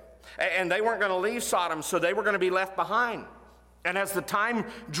joking. And they weren't going to leave Sodom, so they were going to be left behind. And as the time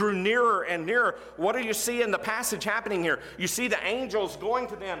drew nearer and nearer, what do you see in the passage happening here? You see the angels going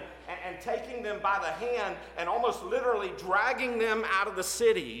to them and taking them by the hand and almost literally dragging them out of the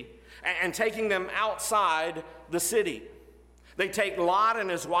city and taking them outside the city. They take Lot and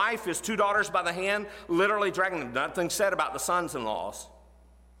his wife, his two daughters, by the hand, literally dragging them. Nothing said about the sons-in-laws.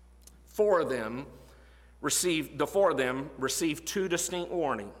 The four of them received two distinct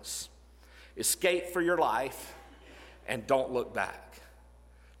warnings. Escape for your life and don't look back.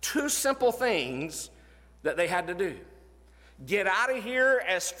 Two simple things that they had to do. Get out of here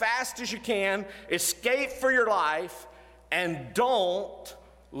as fast as you can, escape for your life, and don't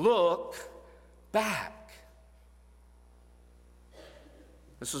look back.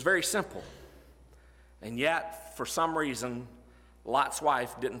 This was very simple. And yet, for some reason, Lot's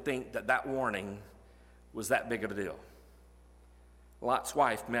wife didn't think that warning was that big of a deal. Lot's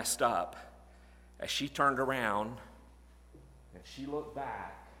wife messed up as she turned around and she looked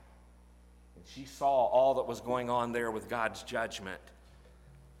back and she saw all that was going on there with God's judgment.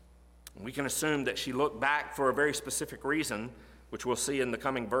 And we can assume that she looked back for a very specific reason, which we'll see in the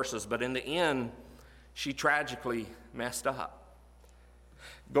coming verses, but in the end, she tragically messed up.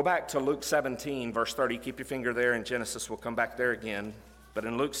 Go back to Luke 17, verse 30. Keep your finger there in Genesis. We'll come back there again. But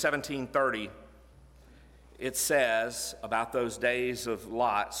in Luke 17:30, it says about those days of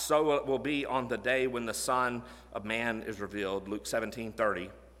Lot, so it will be on the day when the Son of Man is revealed. Luke 17:30.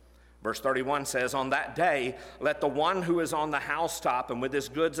 Verse 31 says, On that day, let the one who is on the housetop and with his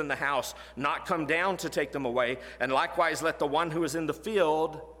goods in the house not come down to take them away. And likewise, let the one who is in the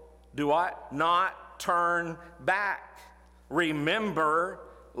field do what? Not turn back. Remember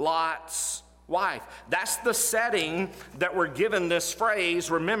Lot's wife. That's the setting that we're given this phrase,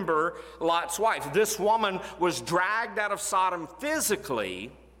 remember Lot's wife. This woman was dragged out of Sodom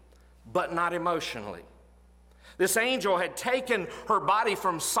physically, but not emotionally. This angel had taken her body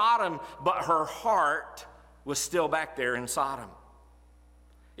from Sodom, but her heart was still back there in Sodom.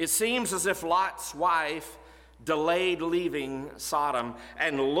 It seems as if Lot's wife delayed leaving Sodom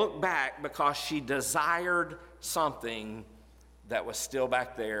and looked back because she desired something that was still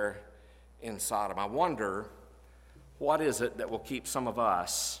back there in Sodom. I wonder what is it that will keep some of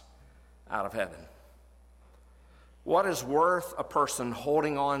us out of heaven? What is worth a person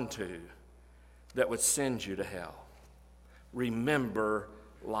holding on to that would send you to hell? Remember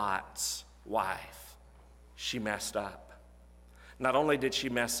Lot's wife. She messed up. Not only did she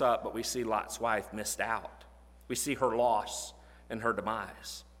mess up, but we see Lot's wife missed out. We see her loss and her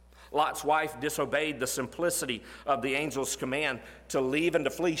demise. Lot's wife disobeyed the simplicity of the angel's command to leave and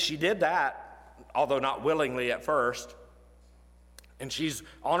to flee. She did that, although not willingly at first. And she's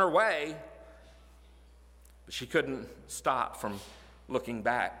on her way, but she couldn't stop from looking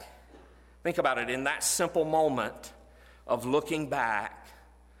back. Think about it. In that simple moment of looking back,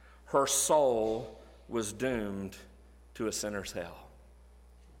 her soul was doomed to a sinner's hell.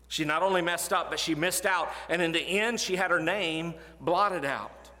 She not only messed up, but she missed out. And in the end, she had her name blotted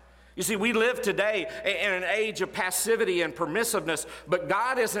out. You see, we live today in an age of passivity and permissiveness, but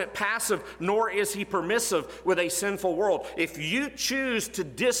God isn't passive, nor is he permissive with a sinful world. If you choose to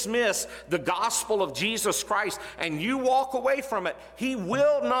dismiss the gospel of Jesus Christ and you walk away from it, he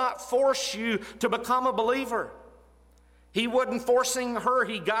will not force you to become a believer. He wasn't forcing her.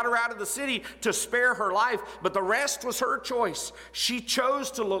 He got her out of the city to spare her life, but the rest was her choice. She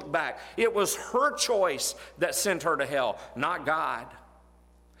chose to look back. It was her choice that sent her to hell, not God.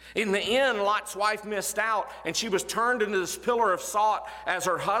 In the end, Lot's wife missed out, and she was turned into this pillar of salt as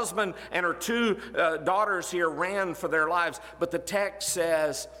her husband and her two daughters here ran for their lives. But the text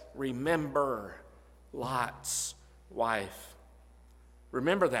says, remember Lot's wife.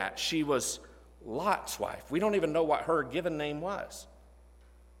 Remember that. She was Lot's wife. We don't even know what her given name was.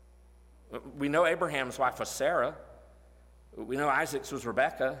 We know Abraham's wife was Sarah. We know Isaac's was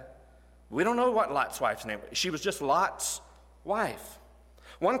Rebekah. We don't know what Lot's wife's name was. She was just Lot's wife.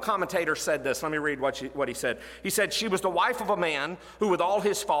 One commentator said this. Let me read what he said. He said, she was the wife of a man who with all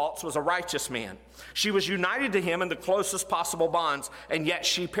his faults was a righteous man. She was united to him in the closest possible bonds, and yet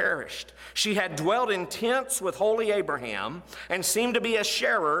she perished. She had dwelt in tents with holy Abraham and seemed to be a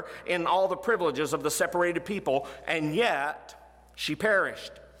sharer in all the privileges of the separated people, and yet she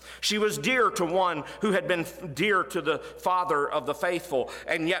perished. She was dear to one who had been dear to the father of the faithful,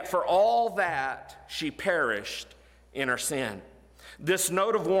 and yet for all that she perished in her sin. This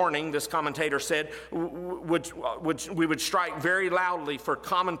note of warning, this commentator said, we would strike very loudly, for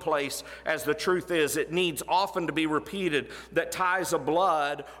commonplace as the truth is, it needs often to be repeated that ties of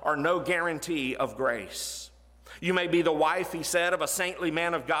blood are no guarantee of grace. You may be the wife, he said, of a saintly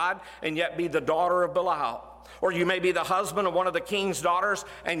man of God, and yet be the daughter of Belial. Or you may be the husband of one of the king's daughters,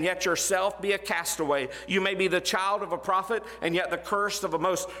 and yet yourself be a castaway. You may be the child of a prophet, and yet the cursed of a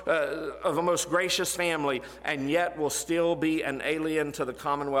most gracious family, and yet will still be an alien to the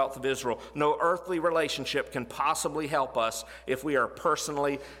commonwealth of Israel. No earthly relationship can possibly help us if we are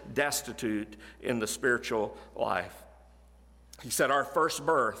personally destitute in the spiritual life. He said our first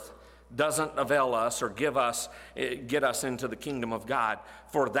birth doesn't avail us or get us into the kingdom of God.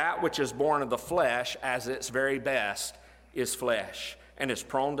 For that which is born of the flesh, as its very best, is flesh, and is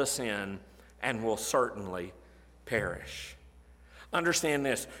prone to sin, and will certainly perish. Understand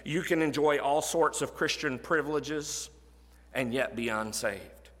this, you can enjoy all sorts of Christian privileges and yet be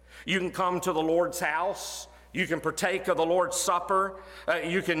unsaved. You can come to the Lord's house, you can partake of the Lord's Supper,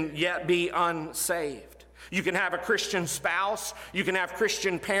 you can yet be unsaved. You can have a Christian spouse, you can have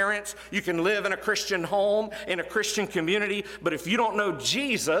Christian parents, you can live in a Christian home, in a Christian community, but if you don't know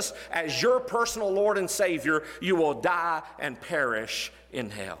Jesus as your personal Lord and Savior, you will die and perish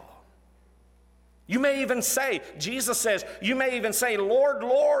in hell. You may even say, Jesus says, you may even say, Lord,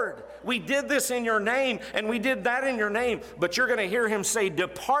 Lord, we did this in your name and we did that in your name, but you're going to hear him say,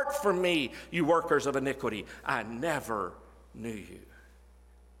 depart from me, you workers of iniquity. I never knew you.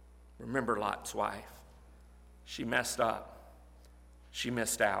 Remember Lot's wife. She messed up. She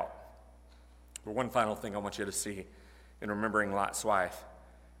missed out. But one final thing I want you to see in remembering Lot's wife.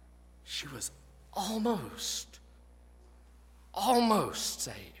 She was almost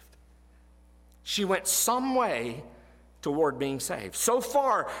saved. She went some way toward being saved. So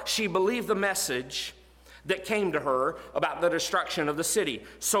far, she believed the message that came to her about the destruction of the city,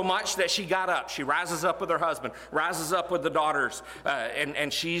 so much that she got up. She rises up with her husband, rises up with the daughters,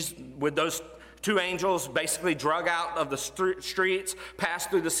 and she's with those two angels, basically drug out of the streets,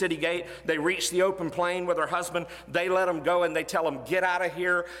 passed through the city gate. They reach the open plain with her husband. They let him go and they tell him, get out of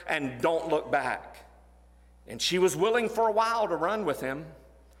here and don't look back. And she was willing for a while to run with him,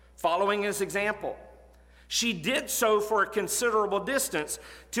 following his example. She did so for a considerable distance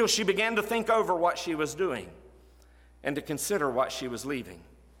till she began to think over what she was doing and to consider what she was leaving.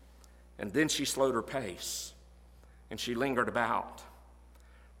 And then she slowed her pace and she lingered about.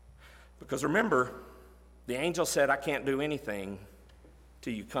 Because remember, The angel said, I can't do anything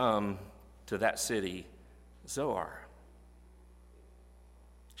till you come to that city, Zoar.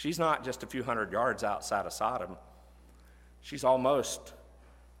 She's not just a few hundred yards outside of Sodom. She's almost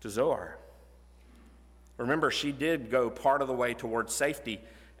to Zoar. Remember, she did go part of the way towards safety,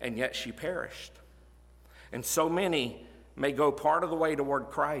 and yet she perished. And so many may go part of the way toward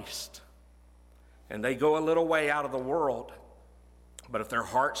Christ, and they go a little way out of the world, but if their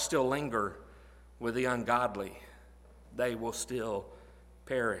hearts still linger with the ungodly, they will still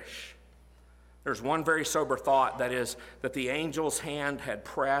perish. There's one very sober thought, that is that the angel's hand had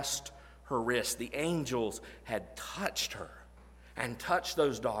pressed her wrist. The angels had touched her and touched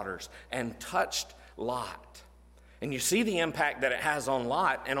those daughters and touched Lot. And you see the impact that it has on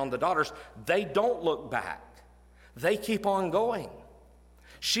Lot and on the daughters. They don't look back. They keep on going.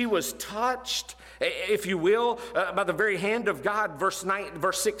 She was touched, if you will, by the very hand of God. Verse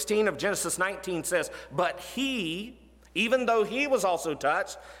 16 of Genesis 19 says, but he, even though he was also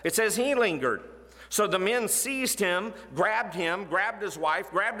touched, it says he lingered. So the men seized him, grabbed his wife,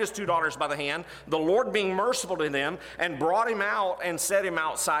 grabbed his two daughters by the hand, the Lord being merciful to them, and brought him out and set him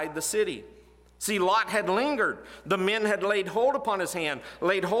outside the city. See, Lot had lingered. The men had laid hold upon his hand,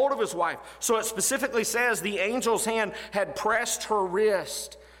 laid hold of his wife. So it specifically says the angel's hand had pressed her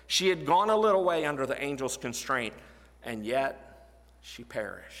wrist. She had gone a little way under the angel's constraint, and yet she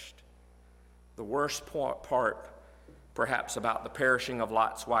perished. The worst part, perhaps, about the perishing of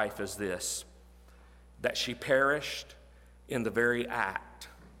Lot's wife is this, that she perished in the very act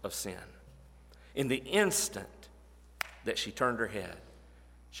of sin. In the instant that she turned her head,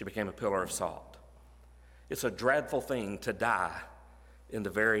 she became a pillar of salt. It's a dreadful thing to die in the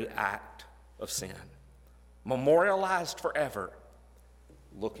very act of sin, memorialized forever,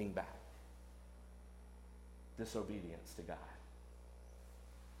 looking back. Disobedience to God.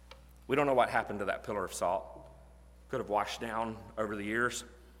 We don't know what happened to that pillar of salt. Could have washed down over the years.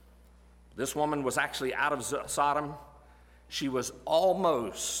 This woman was actually out of Sodom. She was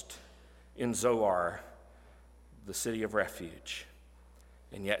almost in Zoar, the city of refuge,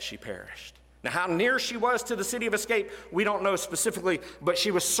 and yet she perished. Now, how near she was to the city of escape, we don't know specifically, but she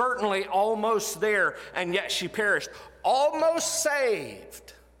was certainly almost there, and yet she perished. Almost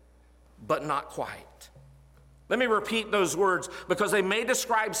saved, but not quite. Let me repeat those words, because they may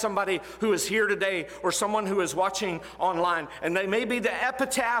describe somebody who is here today or someone who is watching online, and they may be the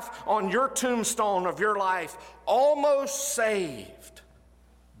epitaph on your tombstone of your life. Almost saved,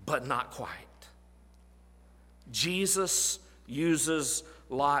 but not quite. Jesus uses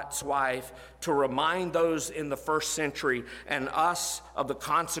Lot's wife to remind those in the first century and us of the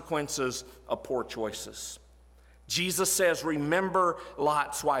consequences of poor choices. Jesus says, remember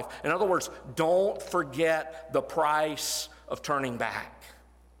Lot's wife. In other words, don't forget the price of turning back.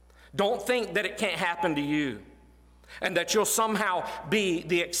 Don't think that it can't happen to you and that you'll somehow be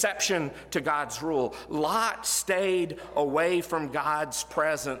the exception to God's rule. Lot stayed away from God's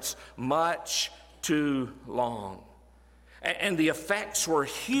presence much too long. And the effects were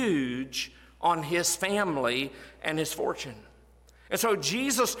huge on his family and his fortune. And so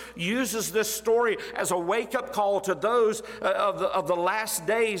Jesus uses this story as a wake-up call to those of the last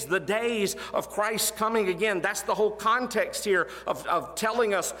days, the days of Christ coming again. That's the whole context here of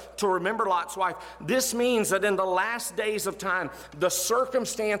telling us to remember Lot's wife. This means that in the last days of time, the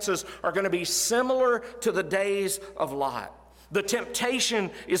circumstances are going to be similar to the days of Lot. The temptation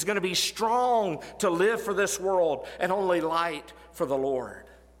is going to be strong to live for this world and only light for the Lord.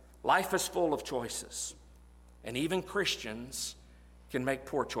 Life is full of choices, and even Christians can make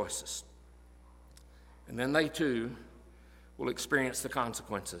poor choices. And then they too will experience the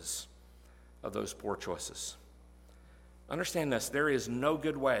consequences of those poor choices. Understand this, there is no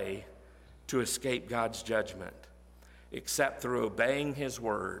good way to escape God's judgment except through obeying his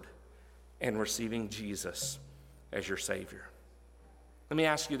word and receiving Jesus as your Savior. Let me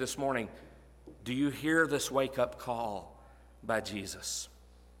ask you this morning, do you hear this wake-up call by Jesus?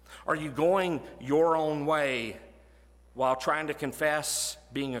 Are you going your own way while trying to confess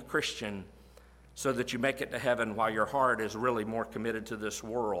being a Christian so that you make it to heaven while your heart is really more committed to this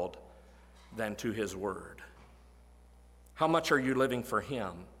world than to his word? How much are you living for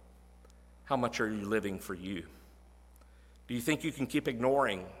him? How much are you living for you? Do you think you can keep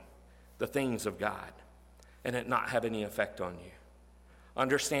ignoring the things of God and it not have any effect on you?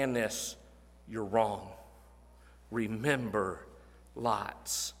 Understand this, you're wrong. Remember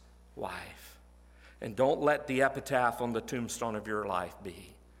Lot's wife. And don't let the epitaph on the tombstone of your life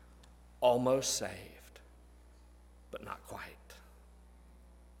be almost saved, but not quite.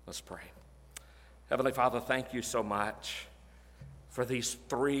 Let's pray. Heavenly Father, thank you so much for these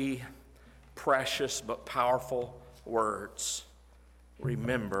three precious but powerful words.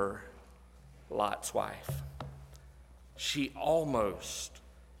 Remember Lot's wife. She almost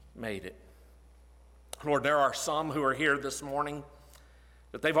made it. Lord, there are some who are here this morning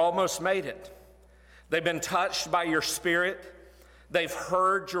that they've almost made it. They've been touched by your Spirit. They've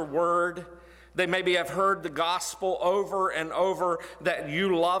heard your word. They maybe have heard the gospel over and over that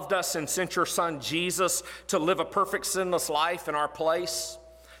you loved us and sent your son Jesus to live a perfect sinless life in our place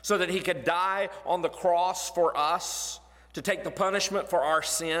so that he could die on the cross for us, to take the punishment for our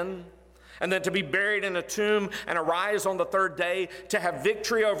sin, and then to be buried in a tomb and arise on the third day to have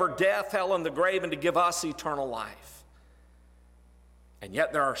victory over death, hell, and the grave, and to give us eternal life. And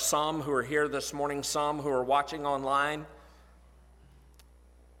yet there are some who are here this morning, some who are watching online.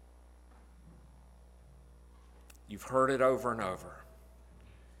 You've heard it over and over,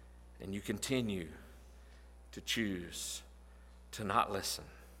 and you continue to choose to not listen,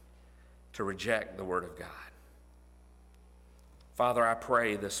 to reject the word of God. Father, I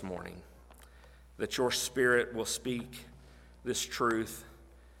pray this morning that your Spirit will speak this truth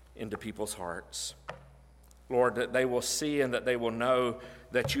into people's hearts. Lord, that they will see and that they will know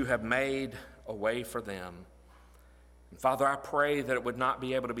that you have made a way for them. And Father, I pray that it would not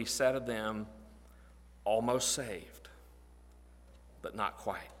be able to be said of them, almost saved, but not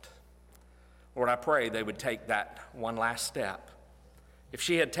quite. Lord, I pray they would take that one last step. If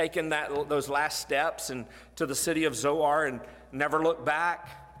she had taken those last steps to the city of Zoar and never looked back,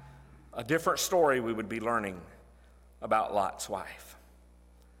 a different story we would be learning about Lot's wife.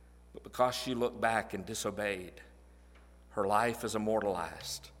 But because she looked back and disobeyed, her life is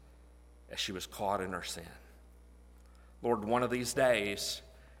immortalized as she was caught in her sin. Lord, one of these days,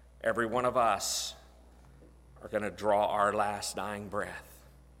 every one of us are going to draw our last dying breath.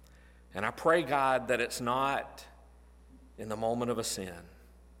 And I pray, God, that it's not in the moment of a sin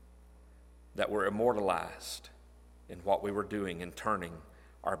that we're immortalized in what we were doing and turning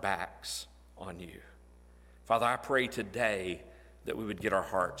our backs on you. Father, I pray today that we would get our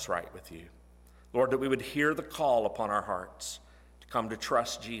hearts right with you. Lord, that we would hear the call upon our hearts to come to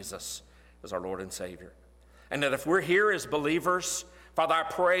trust Jesus as our Lord and Savior. And that if we're here as believers, Father, I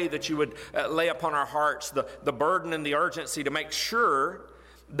pray that you would lay upon our hearts the burden and the urgency to make sure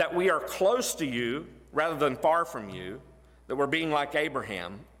that we are close to you rather than far from you, that we're being like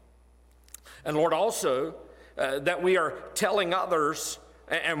Abraham. And Lord, also that we are telling others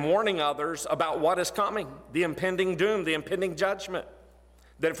and warning others about what is coming, the impending doom, the impending judgment.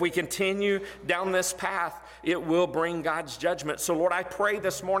 That if we continue down this path, it will bring God's judgment. So Lord, I pray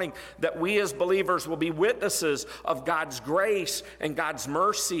this morning that we as believers will be witnesses of God's grace and God's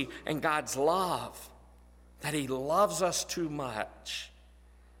mercy and God's love. That he loves us too much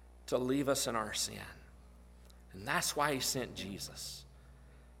to leave us in our sin. And that's why he sent Jesus.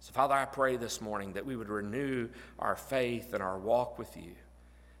 So Father, I pray this morning that we would renew our faith and our walk with you.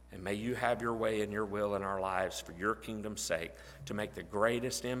 And may you have your way and your will in our lives for your kingdom's sake, to make the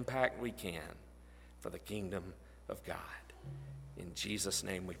greatest impact we can for the kingdom of God. In Jesus'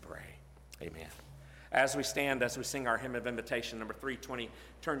 name we pray. Amen. As we stand, as we sing our hymn of invitation, number 320,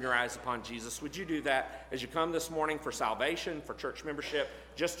 turn your eyes upon Jesus. Would you do that as you come this morning for salvation, for church membership,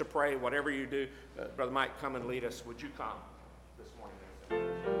 just to pray, whatever you do? Brother Mike, come and lead us. Would you come this morning?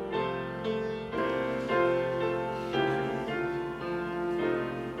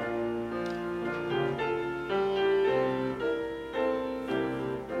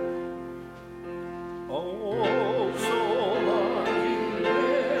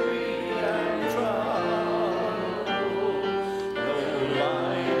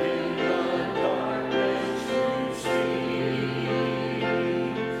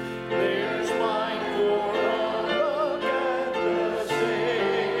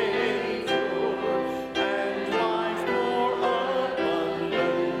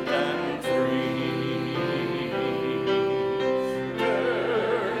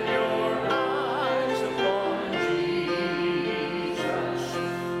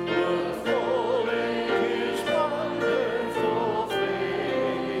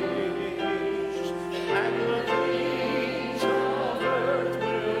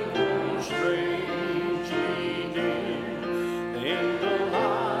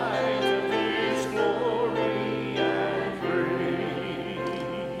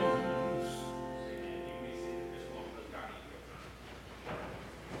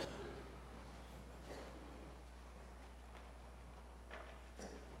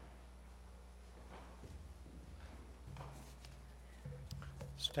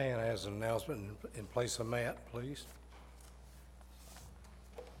 Stand as an announcement in place of Matt, please.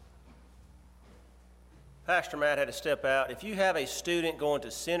 Pastor Matt had to step out. If you have a student going to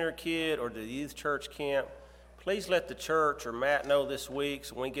Center Kid or to the youth church camp, please let the church or Matt know this week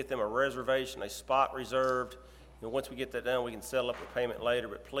so we can get them a reservation, a spot reserved. And once we get that done, we can settle up the payment later.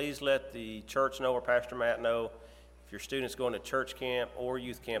 But please let the church know or Pastor Matt know if your student's going to church camp or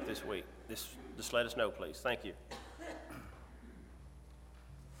youth camp this week. Just let us know, please. Thank you.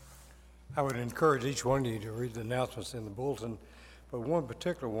 I would encourage each one of you to read the announcements in the bulletin, but one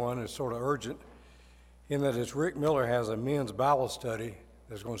particular one is sort of urgent in that it's Rick Miller has a men's Bible study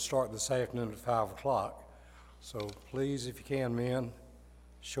that's going to start this afternoon at 5 o'clock. So please, if you can, men,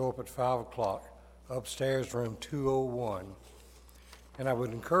 show up at 5 o'clock, upstairs, room 201. And I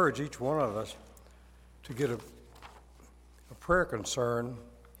would encourage each one of us to get a prayer concern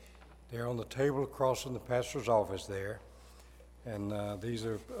there on the table across from the pastor's office there. And these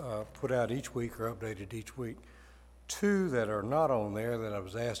are put out each week or updated each week. Two that are not on there that I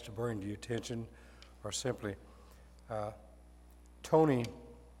was asked to bring to your attention are simply Tony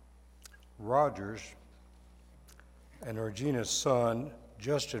Rogers and Regina's son,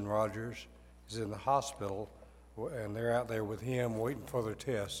 Justin Rogers, is in the hospital, and they're out there with him waiting for their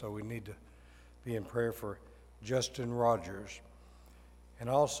test, so we need to be in prayer for Justin Rogers. And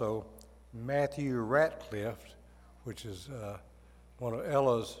also Matthew Ratcliffe, which is one of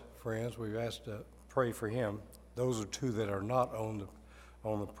Ella's friends. We've asked to pray for him. Those are two that are not on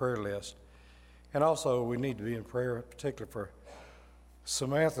the prayer list. And also we need to be in prayer, particularly for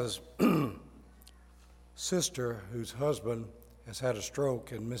Samantha's sister, whose husband has had a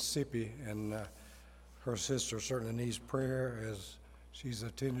stroke in Mississippi, and her sister certainly needs prayer as she's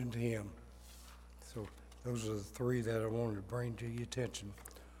attending to him. So those are the three that I wanted to bring to your attention.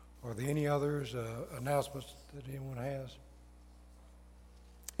 Are there any others, announcements that anyone has?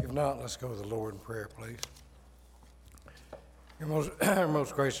 If not, let's go to the Lord in prayer, please. Our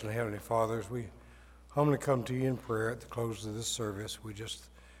most gracious and heavenly Father, as we humbly come to you in prayer at the close of this service, we just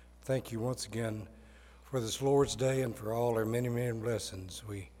thank you once again for this Lord's Day and for all our many, many blessings.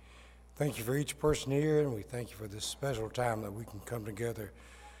 We thank you for each person here, and we thank you for this special time that we can come together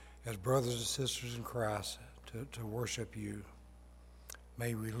as brothers and sisters in Christ to worship you.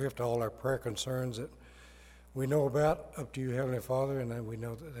 May we lift all our prayer concerns that we know about up to you, Heavenly Father, and that we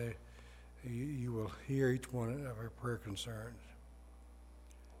know that you will hear each one of our prayer concerns.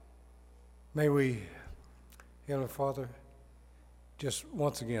 May we, Heavenly Father, just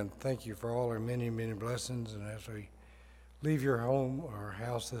once again thank you for all our many, many blessings, and as we leave your home or our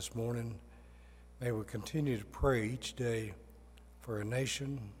house this morning, may we continue to pray each day for our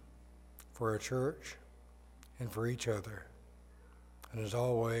nation, for our church, and for each other. And as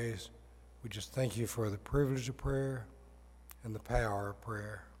always, we just thank you for the privilege of prayer and the power of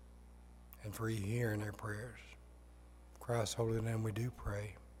prayer, and for you hearing our prayers. In Christ's holy name we do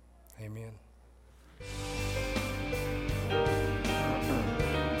pray. Amen.